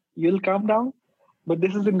 You'll come down?" But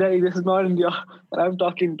this is in Delhi. This is not India. And I'm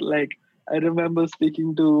talking like I remember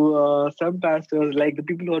speaking to some pastors, like the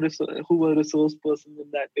people who were resource persons in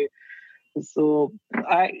that day. So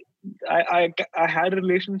I, I had a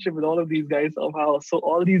relationship with all of these guys somehow. So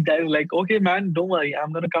all these guys were like, okay, man, don't worry,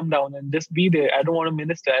 I'm gonna come down and just be there. I don't want to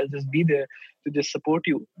minister. I'll just be there to just support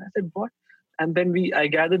you. And I said, what? And then I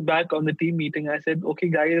gathered back on the team meeting. I said, okay,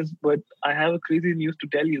 guys, but I have a crazy news to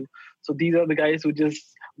tell you. So these are the guys who just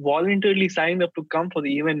voluntarily signed up to come for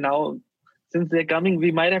the event. Now, since they're coming,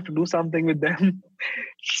 we might have to do something with them.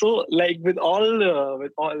 So, like with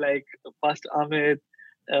all like Pastor Amit,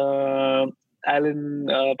 uh, Alan,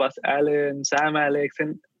 Pastor Alan, Sam, Alex,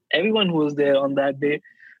 and everyone who was there on that day,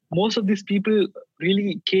 most of these people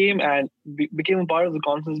really came and became a part of the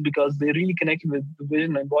conference because they really connected with the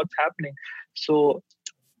vision and what's happening. So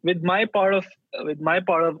with my part of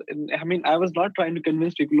I mean, I was not trying to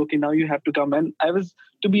convince people, okay, now you have to come. And I was,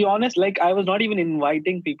 to be honest, like I was not even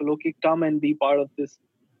inviting people, okay, come and be part of this.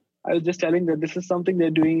 I was just telling that this is something they're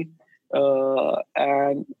doing,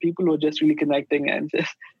 and people were just really connecting.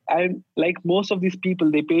 And like most of these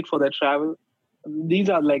people, they paid for their travel. These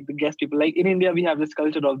are like the guest people. Like in India, we have this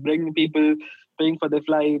culture of bringing people, paying for their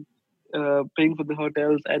flight, paying for the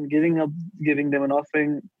hotels, and giving them an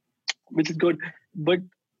offering, which is good. But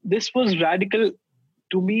this was radical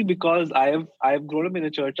to me because I have grown up in a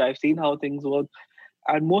church. I've seen how things work,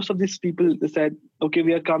 and most of these people, they said, okay,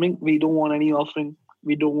 we are coming. We don't want any offering.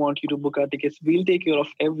 We don't want you to book our tickets. We'll take care of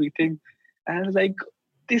everything. And I was like,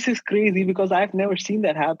 this is crazy because I've never seen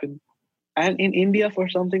that happen. And in India, for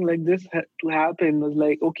something like this to happen was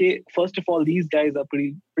like, okay, first of all, these guys are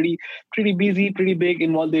pretty busy, pretty big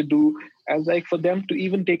in what they do. And like for them to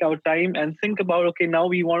even take our time and think about, okay, now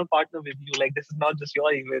we want to partner with you. Like this is not just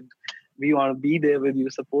your event. We want to be there with you,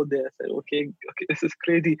 support there. I said, okay, this is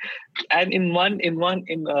crazy. And in one month,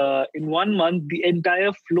 the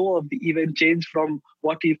entire flow of the event changed from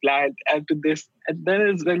what we planned and to this. And then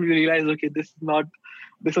is when we realized, okay, this is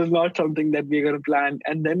not something that we're gonna plan.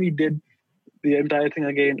 And then we did the entire thing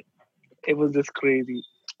again. It was just crazy.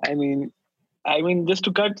 I mean, just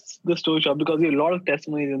to cut the story short, because there are a lot of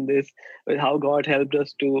testimonies in this with how God helped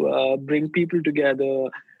us to bring people together,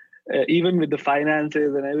 even with the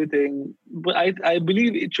finances and everything. But I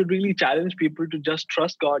believe it should really challenge people to just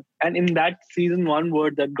trust God. And in that season, one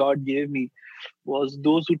word that God gave me was,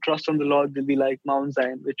 those who trust on the Lord will be like Mount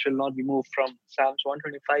Zion, which will not be moved, from Psalms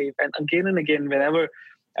 125. And again, whenever,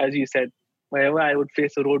 as you said, whenever I would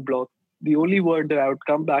face a roadblock, the only word that I would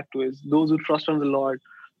come back to is, those who trust on the Lord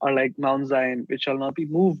are like Mount Zion, which shall not be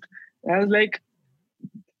moved. And I was like,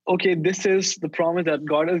 okay, this is the promise that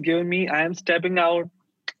God has given me. I am stepping out.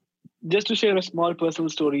 Just to share a small personal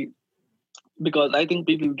story, because I think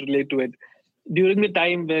people relate to it. During the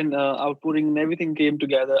time when outpouring and everything came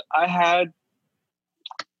together, I had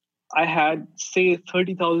say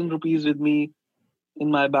 30,000 rupees with me in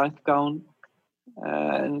my bank account.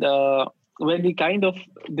 And when we kind of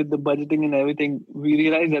did the budgeting and everything, we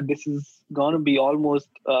realized that this is going to be almost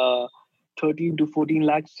 13 to 14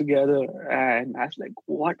 lakhs together. And I was like,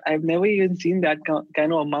 what? I've never even seen that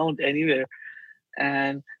kind of amount anywhere.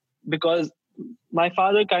 And because my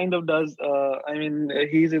father kind of does,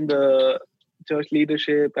 he's in the church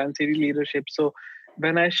leadership and city leadership. So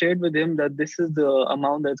when I shared with him that this is the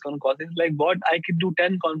amount that's going to cost, he's like, what? I could do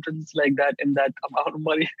 10 conferences like that in that amount of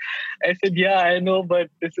money. I said, yeah, I know,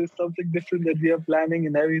 but this is something different that we are planning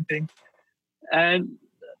and everything. And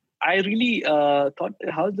I really thought,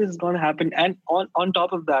 how this is going to happen? And on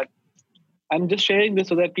top of that, I'm just sharing this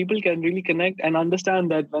so that people can really connect and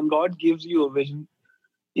understand that when God gives you a vision,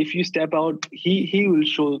 if you step out, he will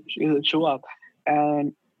show up.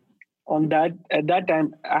 And on that, at that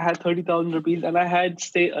time, I had 30,000 rupees, and I had,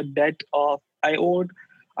 say, a debt of, I owed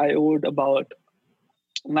about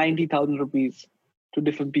 90,000 rupees. to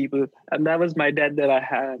different people. And that was my debt that I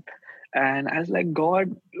had. And I was like,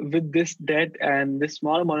 God, with this debt and this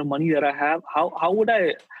small amount of money that I have, how would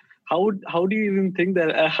I, how do you even think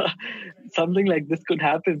that something like this could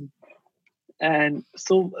happen? And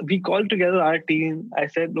so we called together our team. I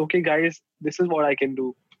said, okay, guys, this is what I can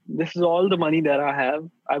do. This is all the money that I have.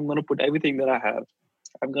 I'm going to put everything that I have.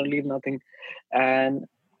 I'm going to leave nothing. And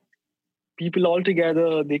people all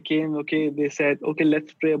together, they came, okay, they said, okay,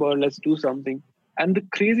 let's pray about it, let's do something. And the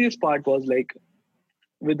craziest part was like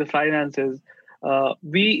with the finances,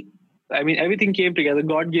 everything came together.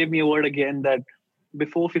 God gave me a word again that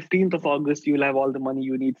before 15th of August, you'll have all the money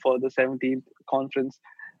you need for the 17th conference.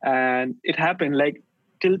 And it happened like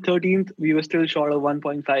till 13th, we were still short of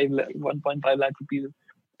 1.5 lakh rupees.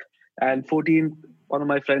 And 14th, one of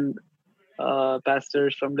my friend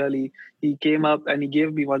pastors from Delhi, he came up and he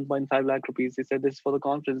gave me 1.5 lakh rupees. He said, this is for the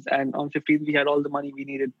conference. And on 15th, we had all the money we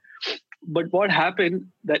needed. But what happened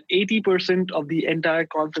that 80% of the entire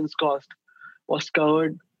conference cost was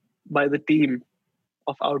covered by the team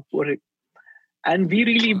of Outpouring. And we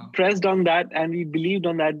really pressed on that and we believed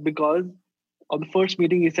on that because on the first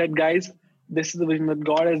meeting, he said, guys, this is the vision that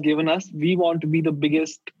God has given us. We want to be the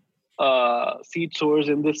biggest seed sowers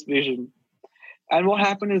in this vision. And what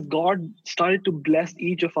happened is God started to bless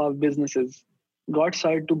each of our businesses. God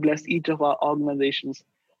started to bless each of our organizations.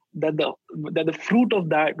 That the fruit of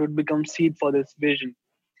that would become seed for this vision.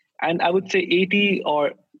 And I would say 80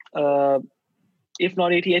 or if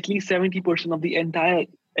not 80, at least 70% of the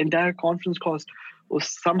entire conference cost was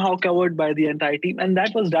somehow covered by the entire team. And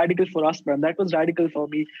that was radical for us, man. That was radical for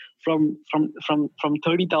me from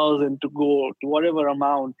 30,000 to go to whatever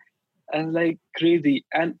amount. And like crazy.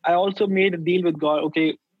 And I also made a deal with God.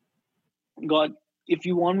 Okay, God, if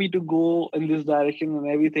you want me to go in this direction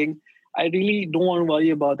and everything, I really don't want to worry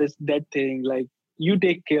about this debt thing. Like, you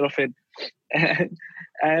take care of it.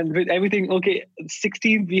 And with everything, okay,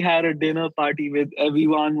 16th, we had a dinner party with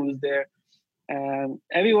everyone who was there. And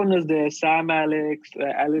everyone was there. Sam Alex,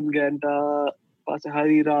 Alan Ganta, Pastor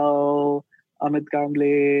Hari Rao, Amit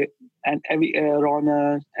Kamble, and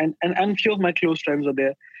Rona. And I'm sure my close friends were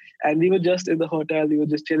there. And we were just in the hotel. We were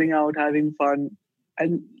just chilling out, having fun.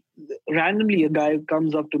 And randomly, a guy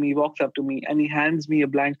comes up to me, walks up to me, and he hands me a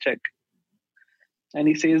blank check. And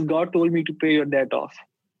he says, God told me to pay your debt off.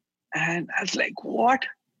 And I was like, what?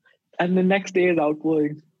 And the next day is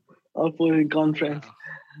Outpouring conference.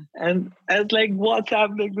 And I was like, what's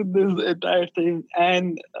happening with this entire thing?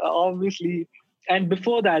 And obviously, and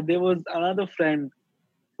before that, there was another friend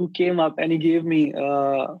who came up and he gave me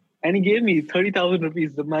 30,000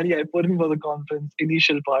 rupees, the money I put in for the conference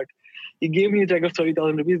initial part. He gave me a check of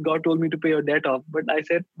 30,000 rupees. God told me to pay your debt off. But I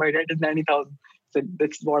said, my debt is 90,000. I said,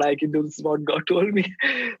 this is what I can do. This is what God told me.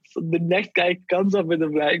 So the next guy comes up with a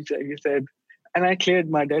blank check. He said, and I cleared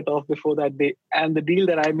my debt off before that day. And the deal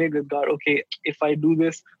that I made with God, okay, if I do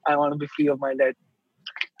this, I want to be free of my debt.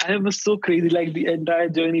 And it was so crazy, like the entire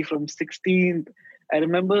journey from 16th. I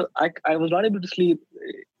remember I was not able to sleep.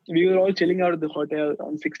 We were all chilling out at the hotel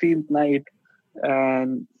on 16th night.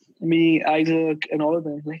 And me, Isaac, and all of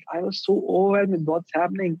them, like I was so overwhelmed with what's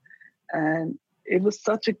happening. And it was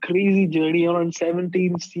such a crazy journey on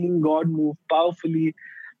 17th, seeing God move powerfully.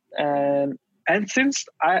 And since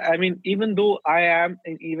I mean, even though I am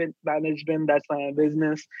in event management, that's my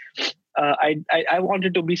business, I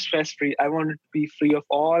wanted to be stress-free. I wanted to be free of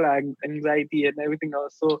all anxiety and everything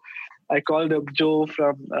else. So I called up Joe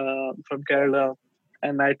from Kerala,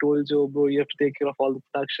 and I told Joe, bro, you have to take care of all the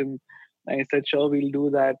production. And he said, sure, we'll do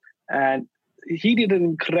that. And he did an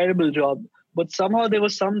incredible job. But somehow there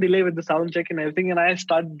was some delay with the sound check and everything, and I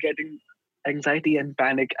started getting anxiety and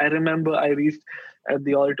panic. I remember I reached at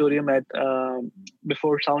the auditorium at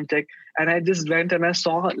before sound check, and I just went and I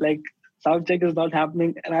saw like sound check is not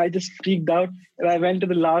happening, and I just freaked out. And I went to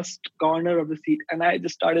the last corner of the seat, and I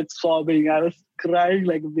just started sobbing. I was crying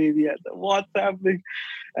like a baby. I said, what's happening?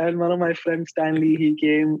 And one of my friends, Stanley, he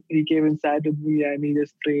came inside with me, and he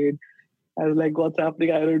just prayed. I was like, what's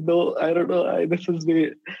happening? I don't know. This is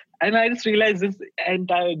weird. And I just realized this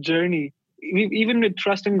entire journey, even with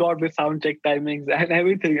trusting God with sound check timings and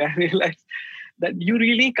everything, I realized that you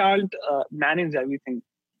really can't manage everything.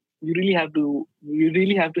 You really have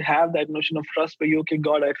to have that notion of trust where okay,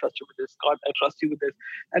 God, I trust you with this. God, I trust you with this.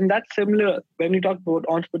 And that's similar when we talk about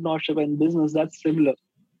entrepreneurship and business. That's similar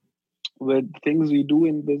with things we do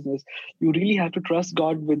in business. You really have to trust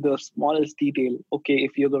God with the smallest detail. Okay,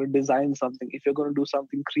 if you're going to design something, if you're going to do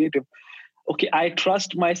something creative, okay, I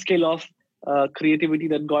trust my skill of creativity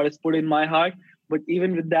that God has put in my heart. But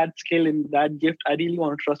even with that skill and that gift, I really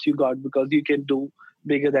want to trust you, God, because you can do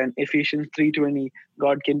bigger than Ephesians 3:20.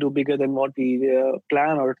 God can do bigger than what we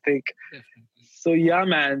plan or think. Definitely. So yeah,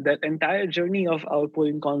 man, that entire journey of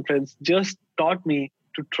Outpouring Conference just taught me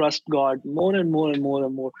to trust God more and more and more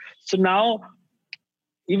and more. So now,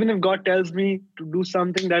 even if God tells me to do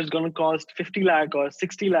something that's going to cost 50 lakh or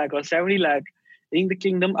 60 lakh or 70 lakh in the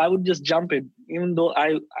kingdom, I would just jump in, even though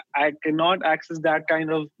I cannot access that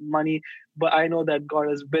kind of money. But I know that God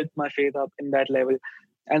has built my faith up in that level.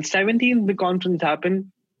 And 17th, the conference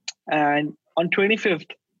happened. And on 25th,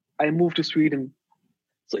 I moved to Sweden.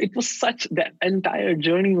 So it was such, that entire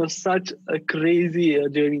journey was such a crazy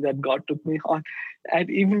journey that God took me on. And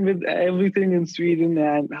even with everything in Sweden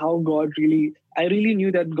and how God really, I really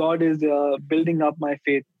knew that God is building up my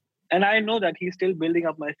faith. And I know that He's still building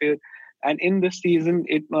up my faith. And in this season,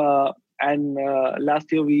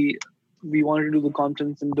 last year we wanted to do the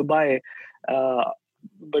conference in Dubai,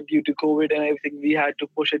 but due to COVID and everything, we had to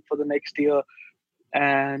push it for the next year.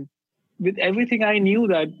 And with everything, I knew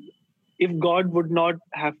that if God would not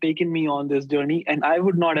have taken me on this journey and I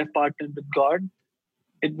would not have partnered with God,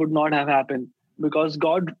 it would not have happened, because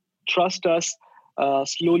God trusts us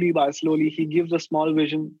slowly by slowly. He gives a small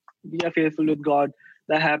vision. We are faithful with God.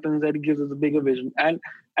 That happens. That gives us a bigger vision. And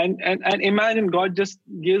imagine God just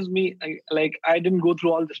gives me, like, I didn't go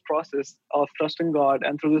through all this process of trusting God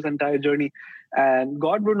and through this entire journey, and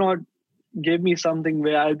God would not give me something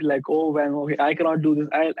where I'll be like, oh, man, okay, I cannot do this.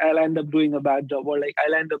 I'll end up doing a bad job, or like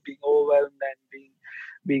I'll end up being overwhelmed and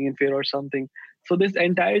being in fear or something. So this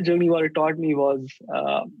entire journey, what it taught me was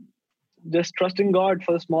just trusting God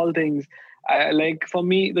for small things. Like for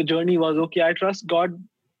me, the journey was, okay, I trust God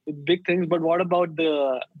with big things, but what about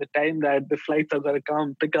the time that the flights are gonna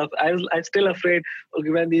come pick up? I still afraid.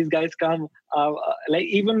 Okay, when these guys come, like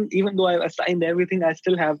even though I've assigned everything, I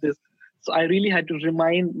still have this. So I really had to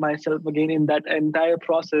remind myself again in that entire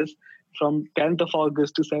process from 10th of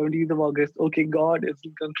August to 17th of August. Okay, God is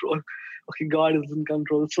in control. Okay, God is in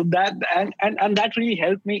control. So that and that really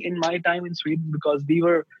helped me in my time in Sweden, because we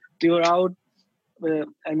were out.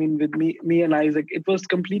 I mean, with me and Isaac, it was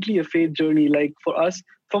completely a faith journey. Like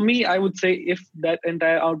for me, I would say if that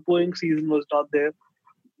entire outpouring season was not there,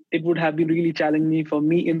 it would have been really challenging for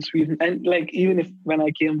me in Sweden. And like even if when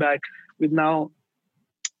I came back with now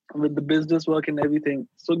with the business work and everything,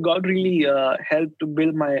 so God really helped to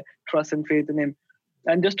build my trust and faith in Him.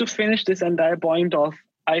 And just to finish this entire point off,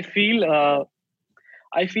 I feel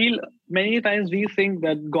many times we think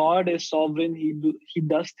that God is sovereign. He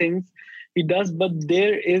does things. He does, but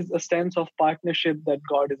there is a sense of partnership that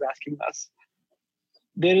God is asking us.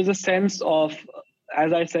 There is a sense of,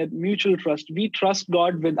 as I said, mutual trust. We trust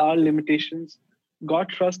God with our limitations. God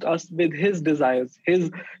trusts us with His desires, His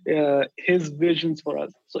visions for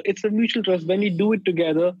us. So it's a mutual trust. When we do it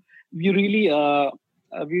together, we really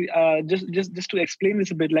we just to explain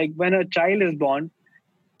this a bit. Like when a child is born,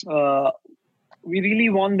 we really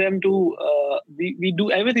want them to. We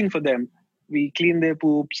do everything for them. We clean their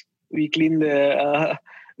poops. We clean their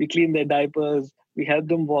diapers. We help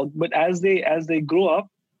them walk. But as they grow up,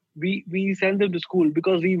 we send them to school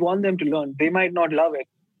because we want them to learn. They might not love it.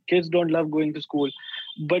 Kids don't love going to school,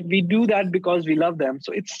 but we do that because we love them.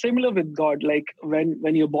 So it's similar with God. Like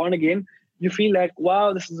when you're born again, you feel like,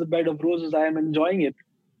 wow, this is a bed of roses. I am enjoying it.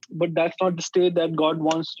 But that's not the state that God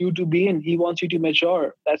wants you to be in. He wants you to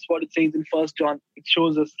mature. That's what it says in First John. It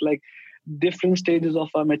shows us like different stages of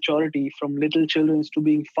our maturity, from little children to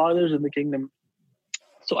being fathers in the kingdom.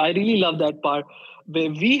 So I really love that part where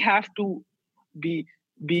we have to be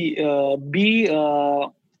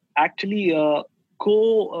actually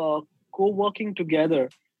co-working together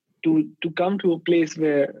to come to a place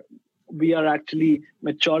where we are actually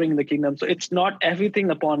maturing in the kingdom. So it's not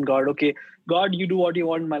everything upon God. Okay, God, you do what you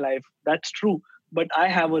want in my life. That's true. But I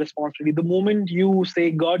have a responsibility. The moment you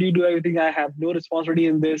say, God, you do everything, I have no responsibility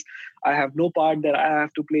in this, I have no part that I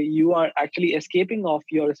have to play, you are actually escaping of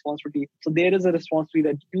your responsibility. So there is a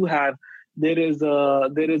responsibility that you have. There is a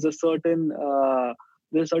certain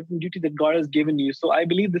duty that God has given you. So I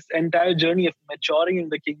believe this entire journey of maturing in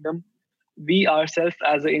the kingdom, we ourselves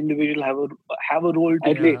as an individual have a role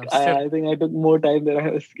to play. I think I took more time than I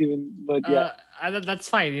was given, but yeah. That's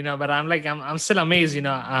fine, but I'm still amazed,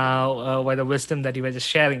 by the wisdom that you were just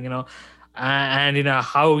sharing, and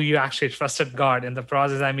how you actually trusted God in the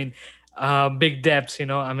process. I mean, big depths,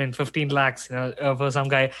 15 lakhs, for some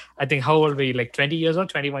guy. I think, how old were you? Like 20 years old,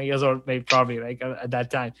 21 years old, maybe, probably, like at that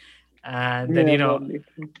time. And then, Probably.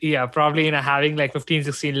 yeah, probably, having like 15,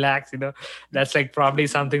 16 lakhs, that's like probably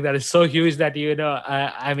something that is so huge that,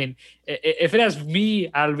 I mean, if it has me,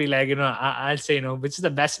 I'll be like, I'll say, which is the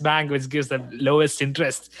best bank which gives the lowest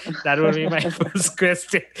interest? That would be my first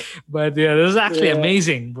question. But yeah, this is actually Yeah.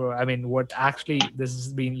 amazing, bro. I mean, what actually this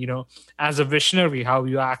has been, as a visionary, how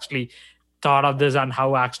you actually thought of this and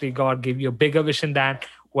how actually God gave you a bigger vision than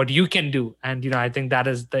what you can do. And I think that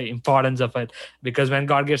is the importance of it, because when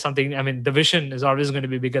God gives something, I mean, the vision is always going to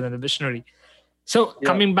be bigger than the visionary. So Yeah.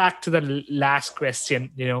 coming back to the last question,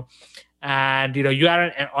 and you are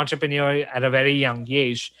an entrepreneur at a very young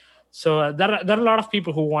age. So there are a lot of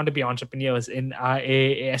people who want to be entrepreneurs in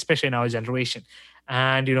especially in our generation.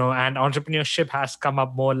 And and entrepreneurship has come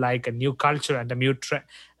up more like a new culture and a new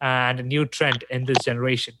trend in this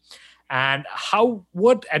generation. And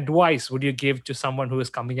what advice would you give to someone who is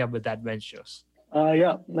coming up with adventures?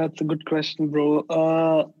 Yeah, that's a good question, bro.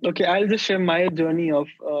 Okay, I'll just share my journey of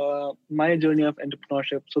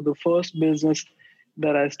entrepreneurship. So the first business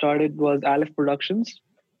that I started was Aleph Productions,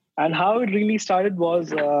 and how it really started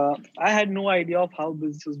was I had no idea of how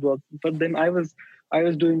businesses work. But then I was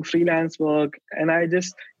doing freelance work, and I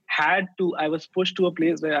was pushed to a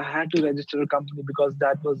place where I had to register a company because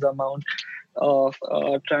that was the amount of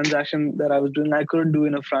transaction that I was doing. I couldn't do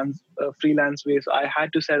in a freelance way, so I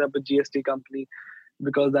had to set up a GST company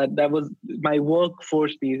because that was my work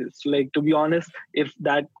forced me. It's like, to be honest, if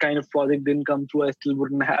that kind of project didn't come through, I still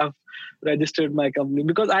wouldn't have registered my company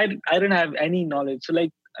because I didn't have any knowledge. So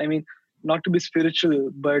like, I mean, not to be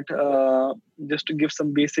spiritual, but just to give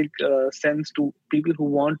some basic sense to people who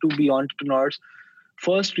want to be entrepreneurs.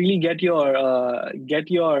 First, really get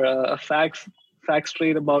your facts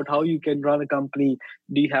straight about how you can run a company.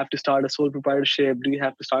 Do you have to start a sole proprietorship? Do you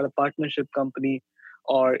have to start a partnership company?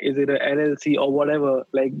 Or is it a LLC or whatever?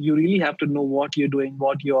 Like, you really have to know what you're doing,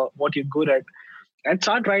 what you're good at, and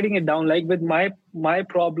start writing it down. Like with my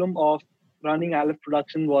problem of running Aleph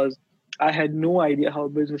Production was I had no idea how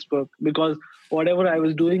business worked, because whatever I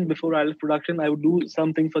was doing before Aleph Production, I would do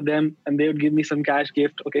something for them and they would give me some cash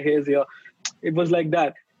gift. Okay, here's your. It was like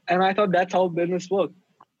that, and I thought that's how business worked.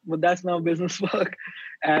 But that's not business work.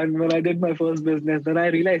 And when I did my first business, then I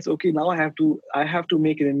realized, okay, now I have to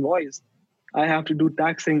make an invoice. I have to do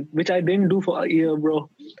taxing, which I didn't do for a year, bro.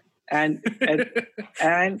 And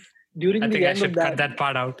during I the think I end of should cut that, that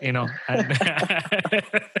part out, and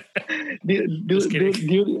Just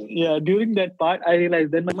kidding. during that part, I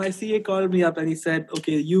realized. Then My CA called me up and he said,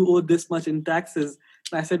 "Okay, you owe this much in taxes."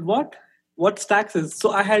 And I said, "What? What's taxes?"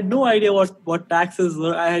 So I had no idea what taxes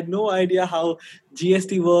were. I had no idea how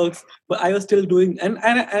GST works, but I was still doing, and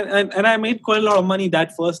I made quite a lot of money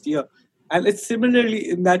that first year. And it's similarly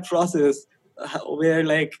in that process where,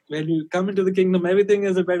 like, when you come into the kingdom, everything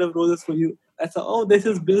is a bed of roses for you. I thought, oh, this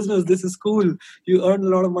is business. This is cool. You earn a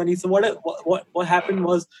lot of money. So what happened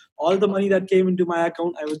was, all the money that came into my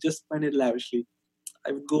account, I would just spend it lavishly.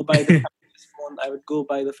 I would go buy the fanciest phone. I would go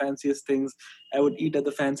buy the fanciest things. I would eat at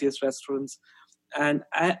the fanciest restaurants. And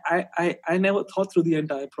I never thought through the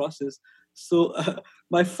entire process. So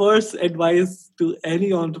my first advice to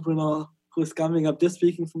any entrepreneur who's coming up, just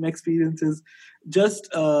speaking from experiences, just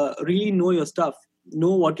really know your stuff.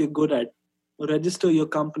 Know what you're good at. Register your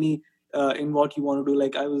company in what you want to do.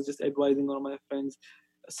 Like, I was just advising one of my friends.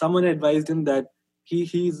 Someone advised him that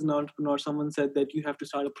he's an entrepreneur. Someone said that you have to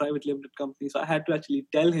start a private limited company. So I had to actually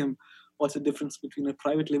tell him what's the difference between a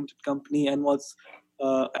private limited company and what's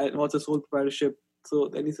a sole proprietorship. So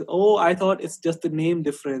then he said, "Oh, I thought it's just the name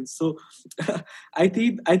difference." So I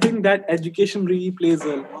think that education really plays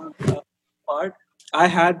a large part. I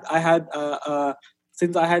had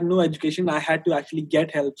since I had no education, I had to actually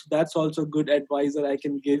get help. So that's also good advice that I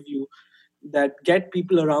can give you, that get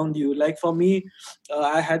people around you. Like for me,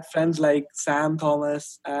 I had friends like Sam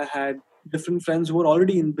Thomas. I had different friends who were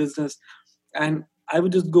already in business, and I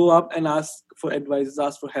would just go up and ask for advice,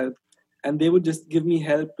 ask for help, and they would just give me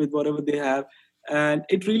help with whatever they have. And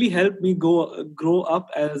it really helped me grow up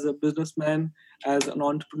as a businessman, as an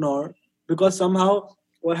entrepreneur, because somehow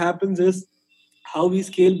what happens is, how we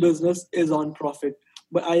scale business is on profit.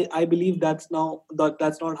 But I believe that's not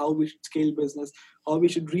how we should scale business. How we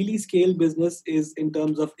should really scale business is in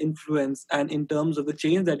terms of influence and in terms of the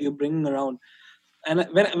change that you're bringing around. And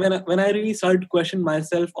when I really started to question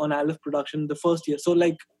myself on Aleph Production the first year, so,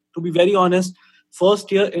 like, to be very honest,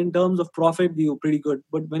 first year in terms of profit we were pretty good,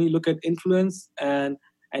 but when you look at influence and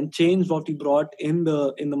change what we brought in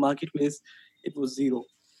the marketplace, it was zero.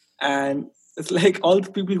 And It's like all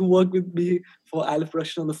the people who work with me for Aleph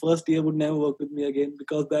Production on the first year would never work with me again,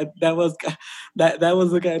 because that was that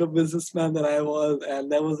was the kind of businessman that I was,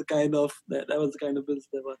 and that was the kind of that was the kind of business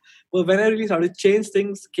that was. But when I really started to change,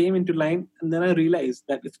 things came into line, and then I realized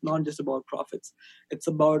that it's not just about profits. It's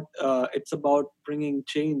about bringing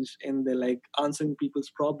change in the, like, answering people's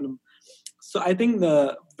problem. So I think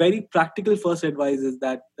the very practical first advice is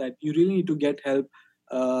that you really need to get help,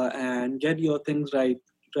 and get your things right,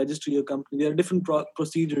 register your company. There are different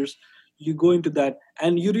procedures. You go into that,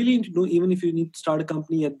 and you really need to know, even if you need to start a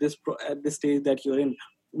company at this stage that you're in,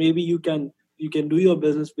 maybe you can do your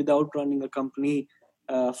business without running a company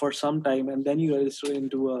for some time, and then you register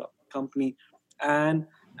into a company. And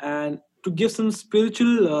and to give some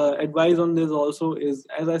spiritual advice on this also is,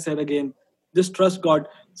 as I said again, just trust God.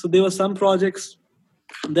 So there were some projects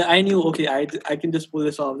that I knew, okay, I can just pull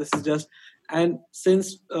this off. This is just, and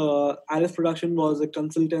since Aleph Production was a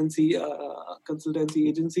consultancy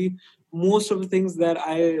agency, most of the things that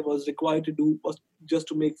I was required to do was just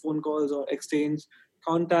to make phone calls or exchange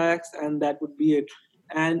contacts, and that would be it.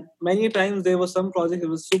 And many times there were some projects, it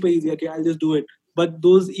was super easy. Okay, I'll just do it. But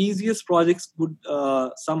those easiest projects would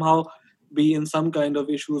somehow be in some kind of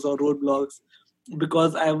issues or roadblocks,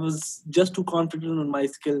 because I was just too confident on my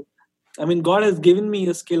skill. I mean, God has given me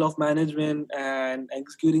a skill of management and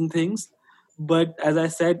executing things, but as I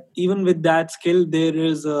said, even with that skill, there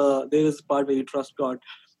is a part where you trust God.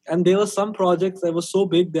 And there were some projects that were so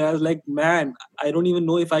big that I was like, man, I don't even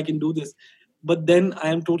know if I can do this. But then I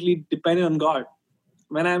am totally dependent on God.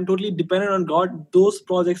 When I am totally dependent on God, those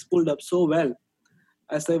projects pulled up so well.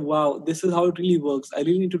 I said, wow, this is how it really works. I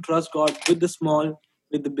really need to trust God with the small,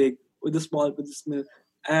 with the big, with the small, with the small.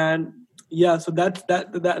 And yeah, so that's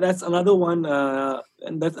another one,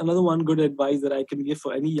 and that's another one good advice that I can give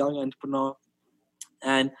for any young entrepreneur.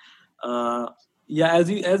 And uh, yeah, as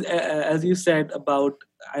you said about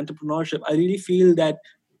entrepreneurship, I really feel that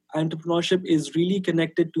entrepreneurship is really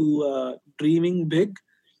connected to dreaming big.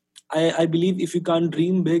 I believe if you can't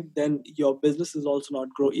dream big, then your business is also not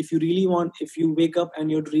grow. If you really want, if you wake up and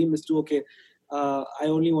your dream is to, okay, I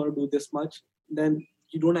only want to do this much, then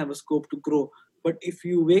you don't have a scope to grow. But if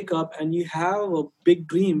you wake up and you have a big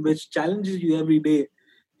dream which challenges you every day,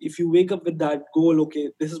 if you wake up with that goal, okay,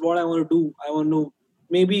 this is what I want to do. I want to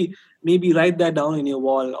maybe write that down in your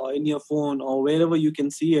wall or in your phone or wherever you can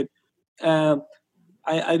see it. Uh,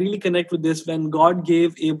 I really connect with this when God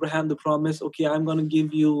gave Abraham the promise, okay, I'm going to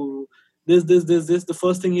give you this. The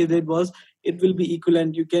first thing he did was, it will be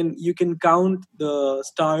equivalent. You can count the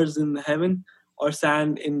stars in heaven or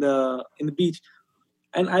sand in the beach.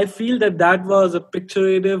 And I feel that was a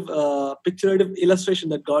picturative illustration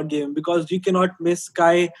that God gave him, because you cannot miss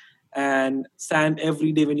sky and sand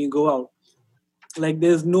every day when you go out. Like,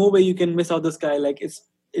 there's no way you can miss out the sky. Like,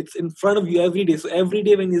 it's in front of you every day. So every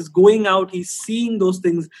day when he's going out, he's seeing those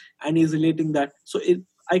things and he's relating that. So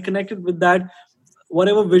I connected with that.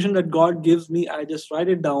 Whatever vision that God gives me, I just write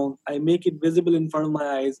it down. I make it visible in front of my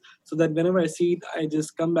eyes, so that whenever I see it, I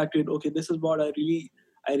just come back to it. Okay, this is what I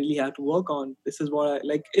really have to work on. This is what I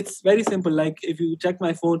like. It's very simple. Like, if you check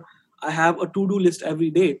my phone, I have a to-do list every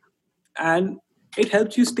day, and it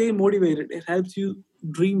helps you stay motivated. It helps you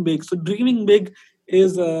dream big. So dreaming big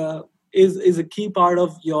is a key part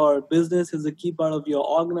of your business, is a key part of your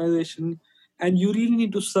organization, and you really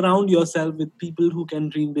need to surround yourself with people who can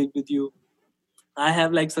dream big with you. I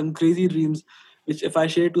have like some crazy dreams, which if I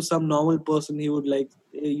share to some normal person, he would like,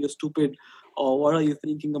 hey, you're stupid, or what are you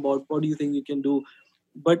thinking about? What do you think you can do?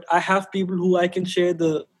 But I have people who I can share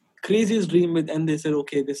the craziest dream with, and they said,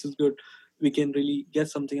 okay, this is good. We can really get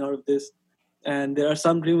something out of this. And there are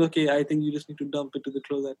some dreams, okay, I think you just need to dump it to the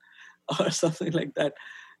closet or something like that.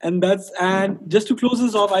 And just to close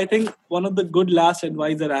this off, I think one of the good last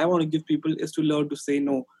advice that I want to give people is to learn to say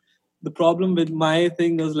no. The problem with my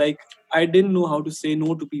thing was like, I didn't know how to say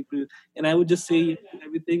no to people, and I would just say yes to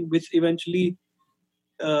everything, which eventually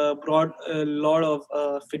brought a lot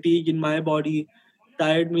of fatigue in my body,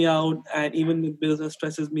 tired me out, and even the business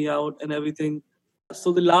stresses me out and everything.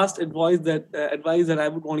 So the last advice that I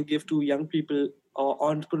would want to give to young people or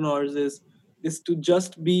entrepreneurs is to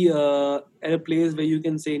just be at a place where you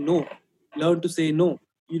can say no. Learn to say no.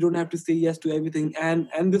 You don't have to say yes to everything. And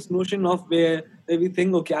this notion of where we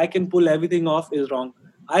think, okay, I can pull everything off, is wrong.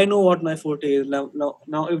 I know what my forte is now.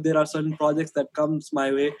 If there are certain projects that comes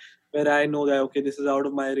my way where I know that, okay, this is out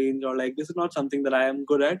of my range, or like this is not something that I am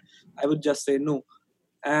good at, I would just say no.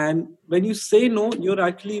 And when you say no, you're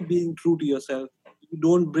actually being true to yourself. You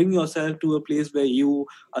don't bring yourself to a place where you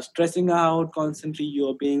are stressing out constantly.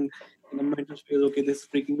 You're being in a mental space, okay, this is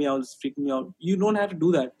freaking me out, this is freaking me out. You don't have to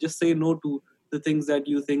do that. Just say no to the things that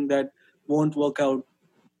you think that won't work out.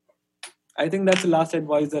 I think that's the last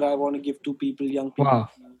advice that I want to give to people, young people. Wow.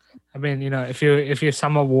 I mean, if you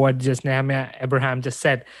sum up what just Nehemiah Abraham just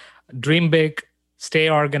said, dream big, stay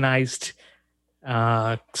organized,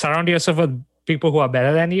 surround yourself with people who are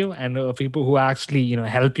better than you and people who actually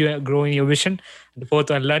help you grow in your vision. And the fourth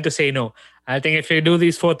one, learn to say no. I think if you do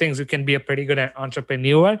these four things, you can be a pretty good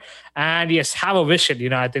entrepreneur. And yes, have a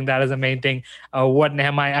vision. I think that is the main thing. What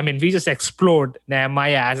Nehemiah, I mean, we just explored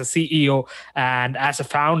Nehemiah as a CEO and as a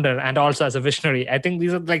founder and also as a visionary. I think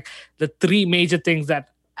these are like the three major things that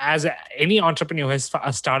any entrepreneur who has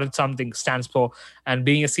started something stands for. And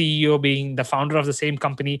being a CEO, being the founder of the same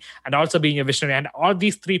company, and also being a visionary, and all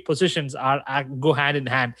these three positions are go hand in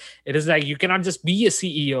hand. It is like you cannot just be a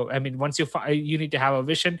CEO. I mean, once you need to have a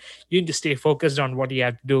vision, you need to stay focused on what you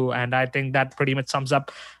have to do. And I think that pretty much sums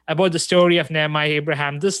up about the story of Nehemiah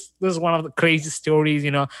Abraham. This is one of the crazy stories,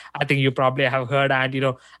 I think you probably have heard.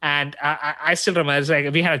 And I still remember, it's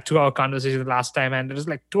like we had a 2-hour conversation the last time, and it was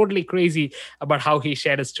like totally crazy about how he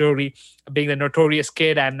shared his story, being the notorious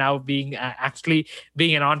kid and now being actually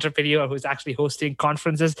being an entrepreneur who's actually hosting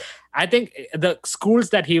conferences. I think the schools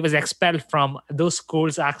that he was expelled from, those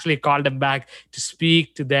schools actually called him back to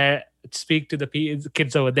speak to the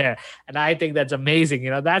kids over there. And I think that's amazing.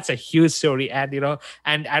 That's a huge story. And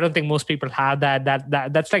and I don't think most people have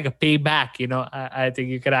that's like a payback. I think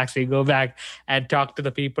you could actually go back and talk to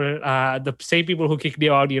the people, the same people who kicked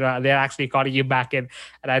you out, they're actually calling you back in.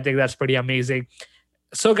 And I think that's pretty amazing.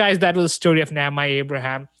 So guys, that was the story of Nehemiah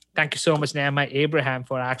Abraham. Thank you so much, Nehemiah Abraham,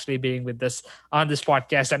 for actually being with us on this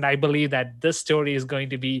podcast. And I believe that this story is going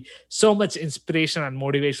to be so much inspiration and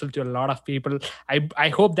motivational to a lot of people. I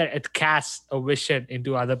hope that it casts a vision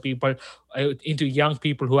into other people, into young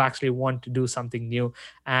people who actually want to do something new.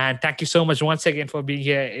 And thank you so much once again for being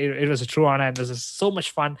here. It was a true honor, and this is so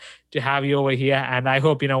much fun to have you over here. And I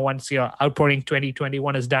hope, once your Outpouring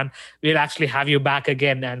 2021 is done, we'll actually have you back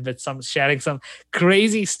again and with sharing some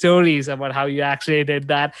crazy stories about how you actually did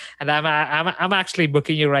that. And I'm actually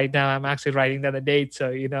booking you right now. I'm actually writing down the date. So,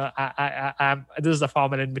 I'm this is a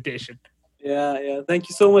formal invitation. Yeah. Thank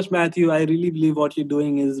you so much, Matthew. I really believe what you're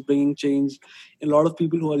doing is bringing change in a lot of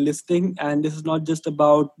people who are listening. And this is not just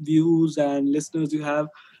about views and listeners you have,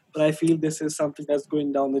 but I feel this is something that's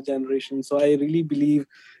going down the generation. So I really believe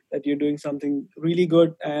that you're doing something really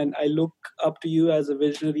good. And I look up to you as a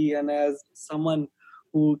visionary and as someone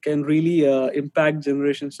who can really impact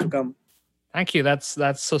generations to come. Thank you. That's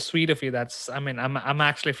so sweet of you. I'm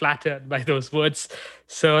actually flattered by those words.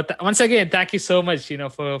 So once again, thank you so much,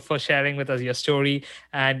 for sharing with us your story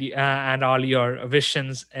and all your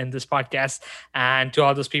visions in this podcast. And to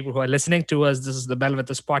all those people who are listening to us, this is the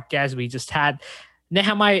Bellwethers podcast. We just had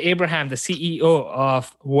Nehemiah Abraham, the CEO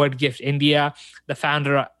of WordGift India, the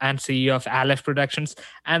founder and CEO of Aleph Productions,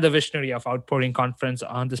 and the visionary of Outpouring Conference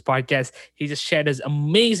on this podcast. He just shared his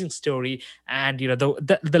amazing story, and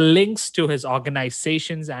the links to his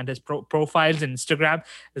organizations and his profiles in Instagram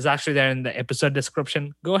is actually there in the episode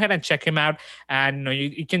description. Go ahead and check him out, and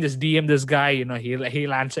you can just DM this guy.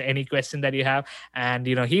 He'll answer any question that you have, and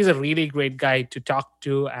he's a really great guy to talk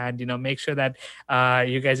to, and make sure that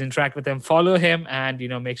you guys interact with him, follow him, and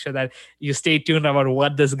make sure that you stay tuned about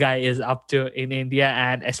what this guy is up to in India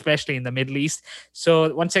and especially in the Middle East.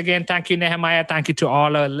 So once again, thank you, Nehemiah. Thank you to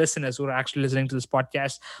all our listeners who are actually listening to this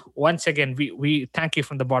podcast. Once again, we thank you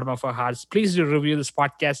from the bottom of our hearts. Please do review this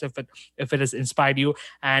podcast if it has inspired you.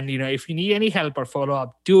 And if you need any help or follow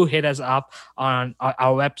up, do hit us up on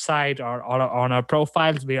our website or on our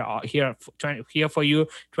profiles. We are here for you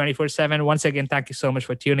 24/7. Once again, thank you so much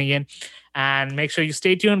for tuning in. And make sure you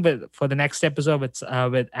stay tuned for the next episode with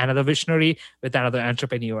another visionary, with another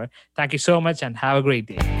entrepreneur. Thank you so much and have a great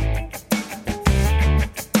day.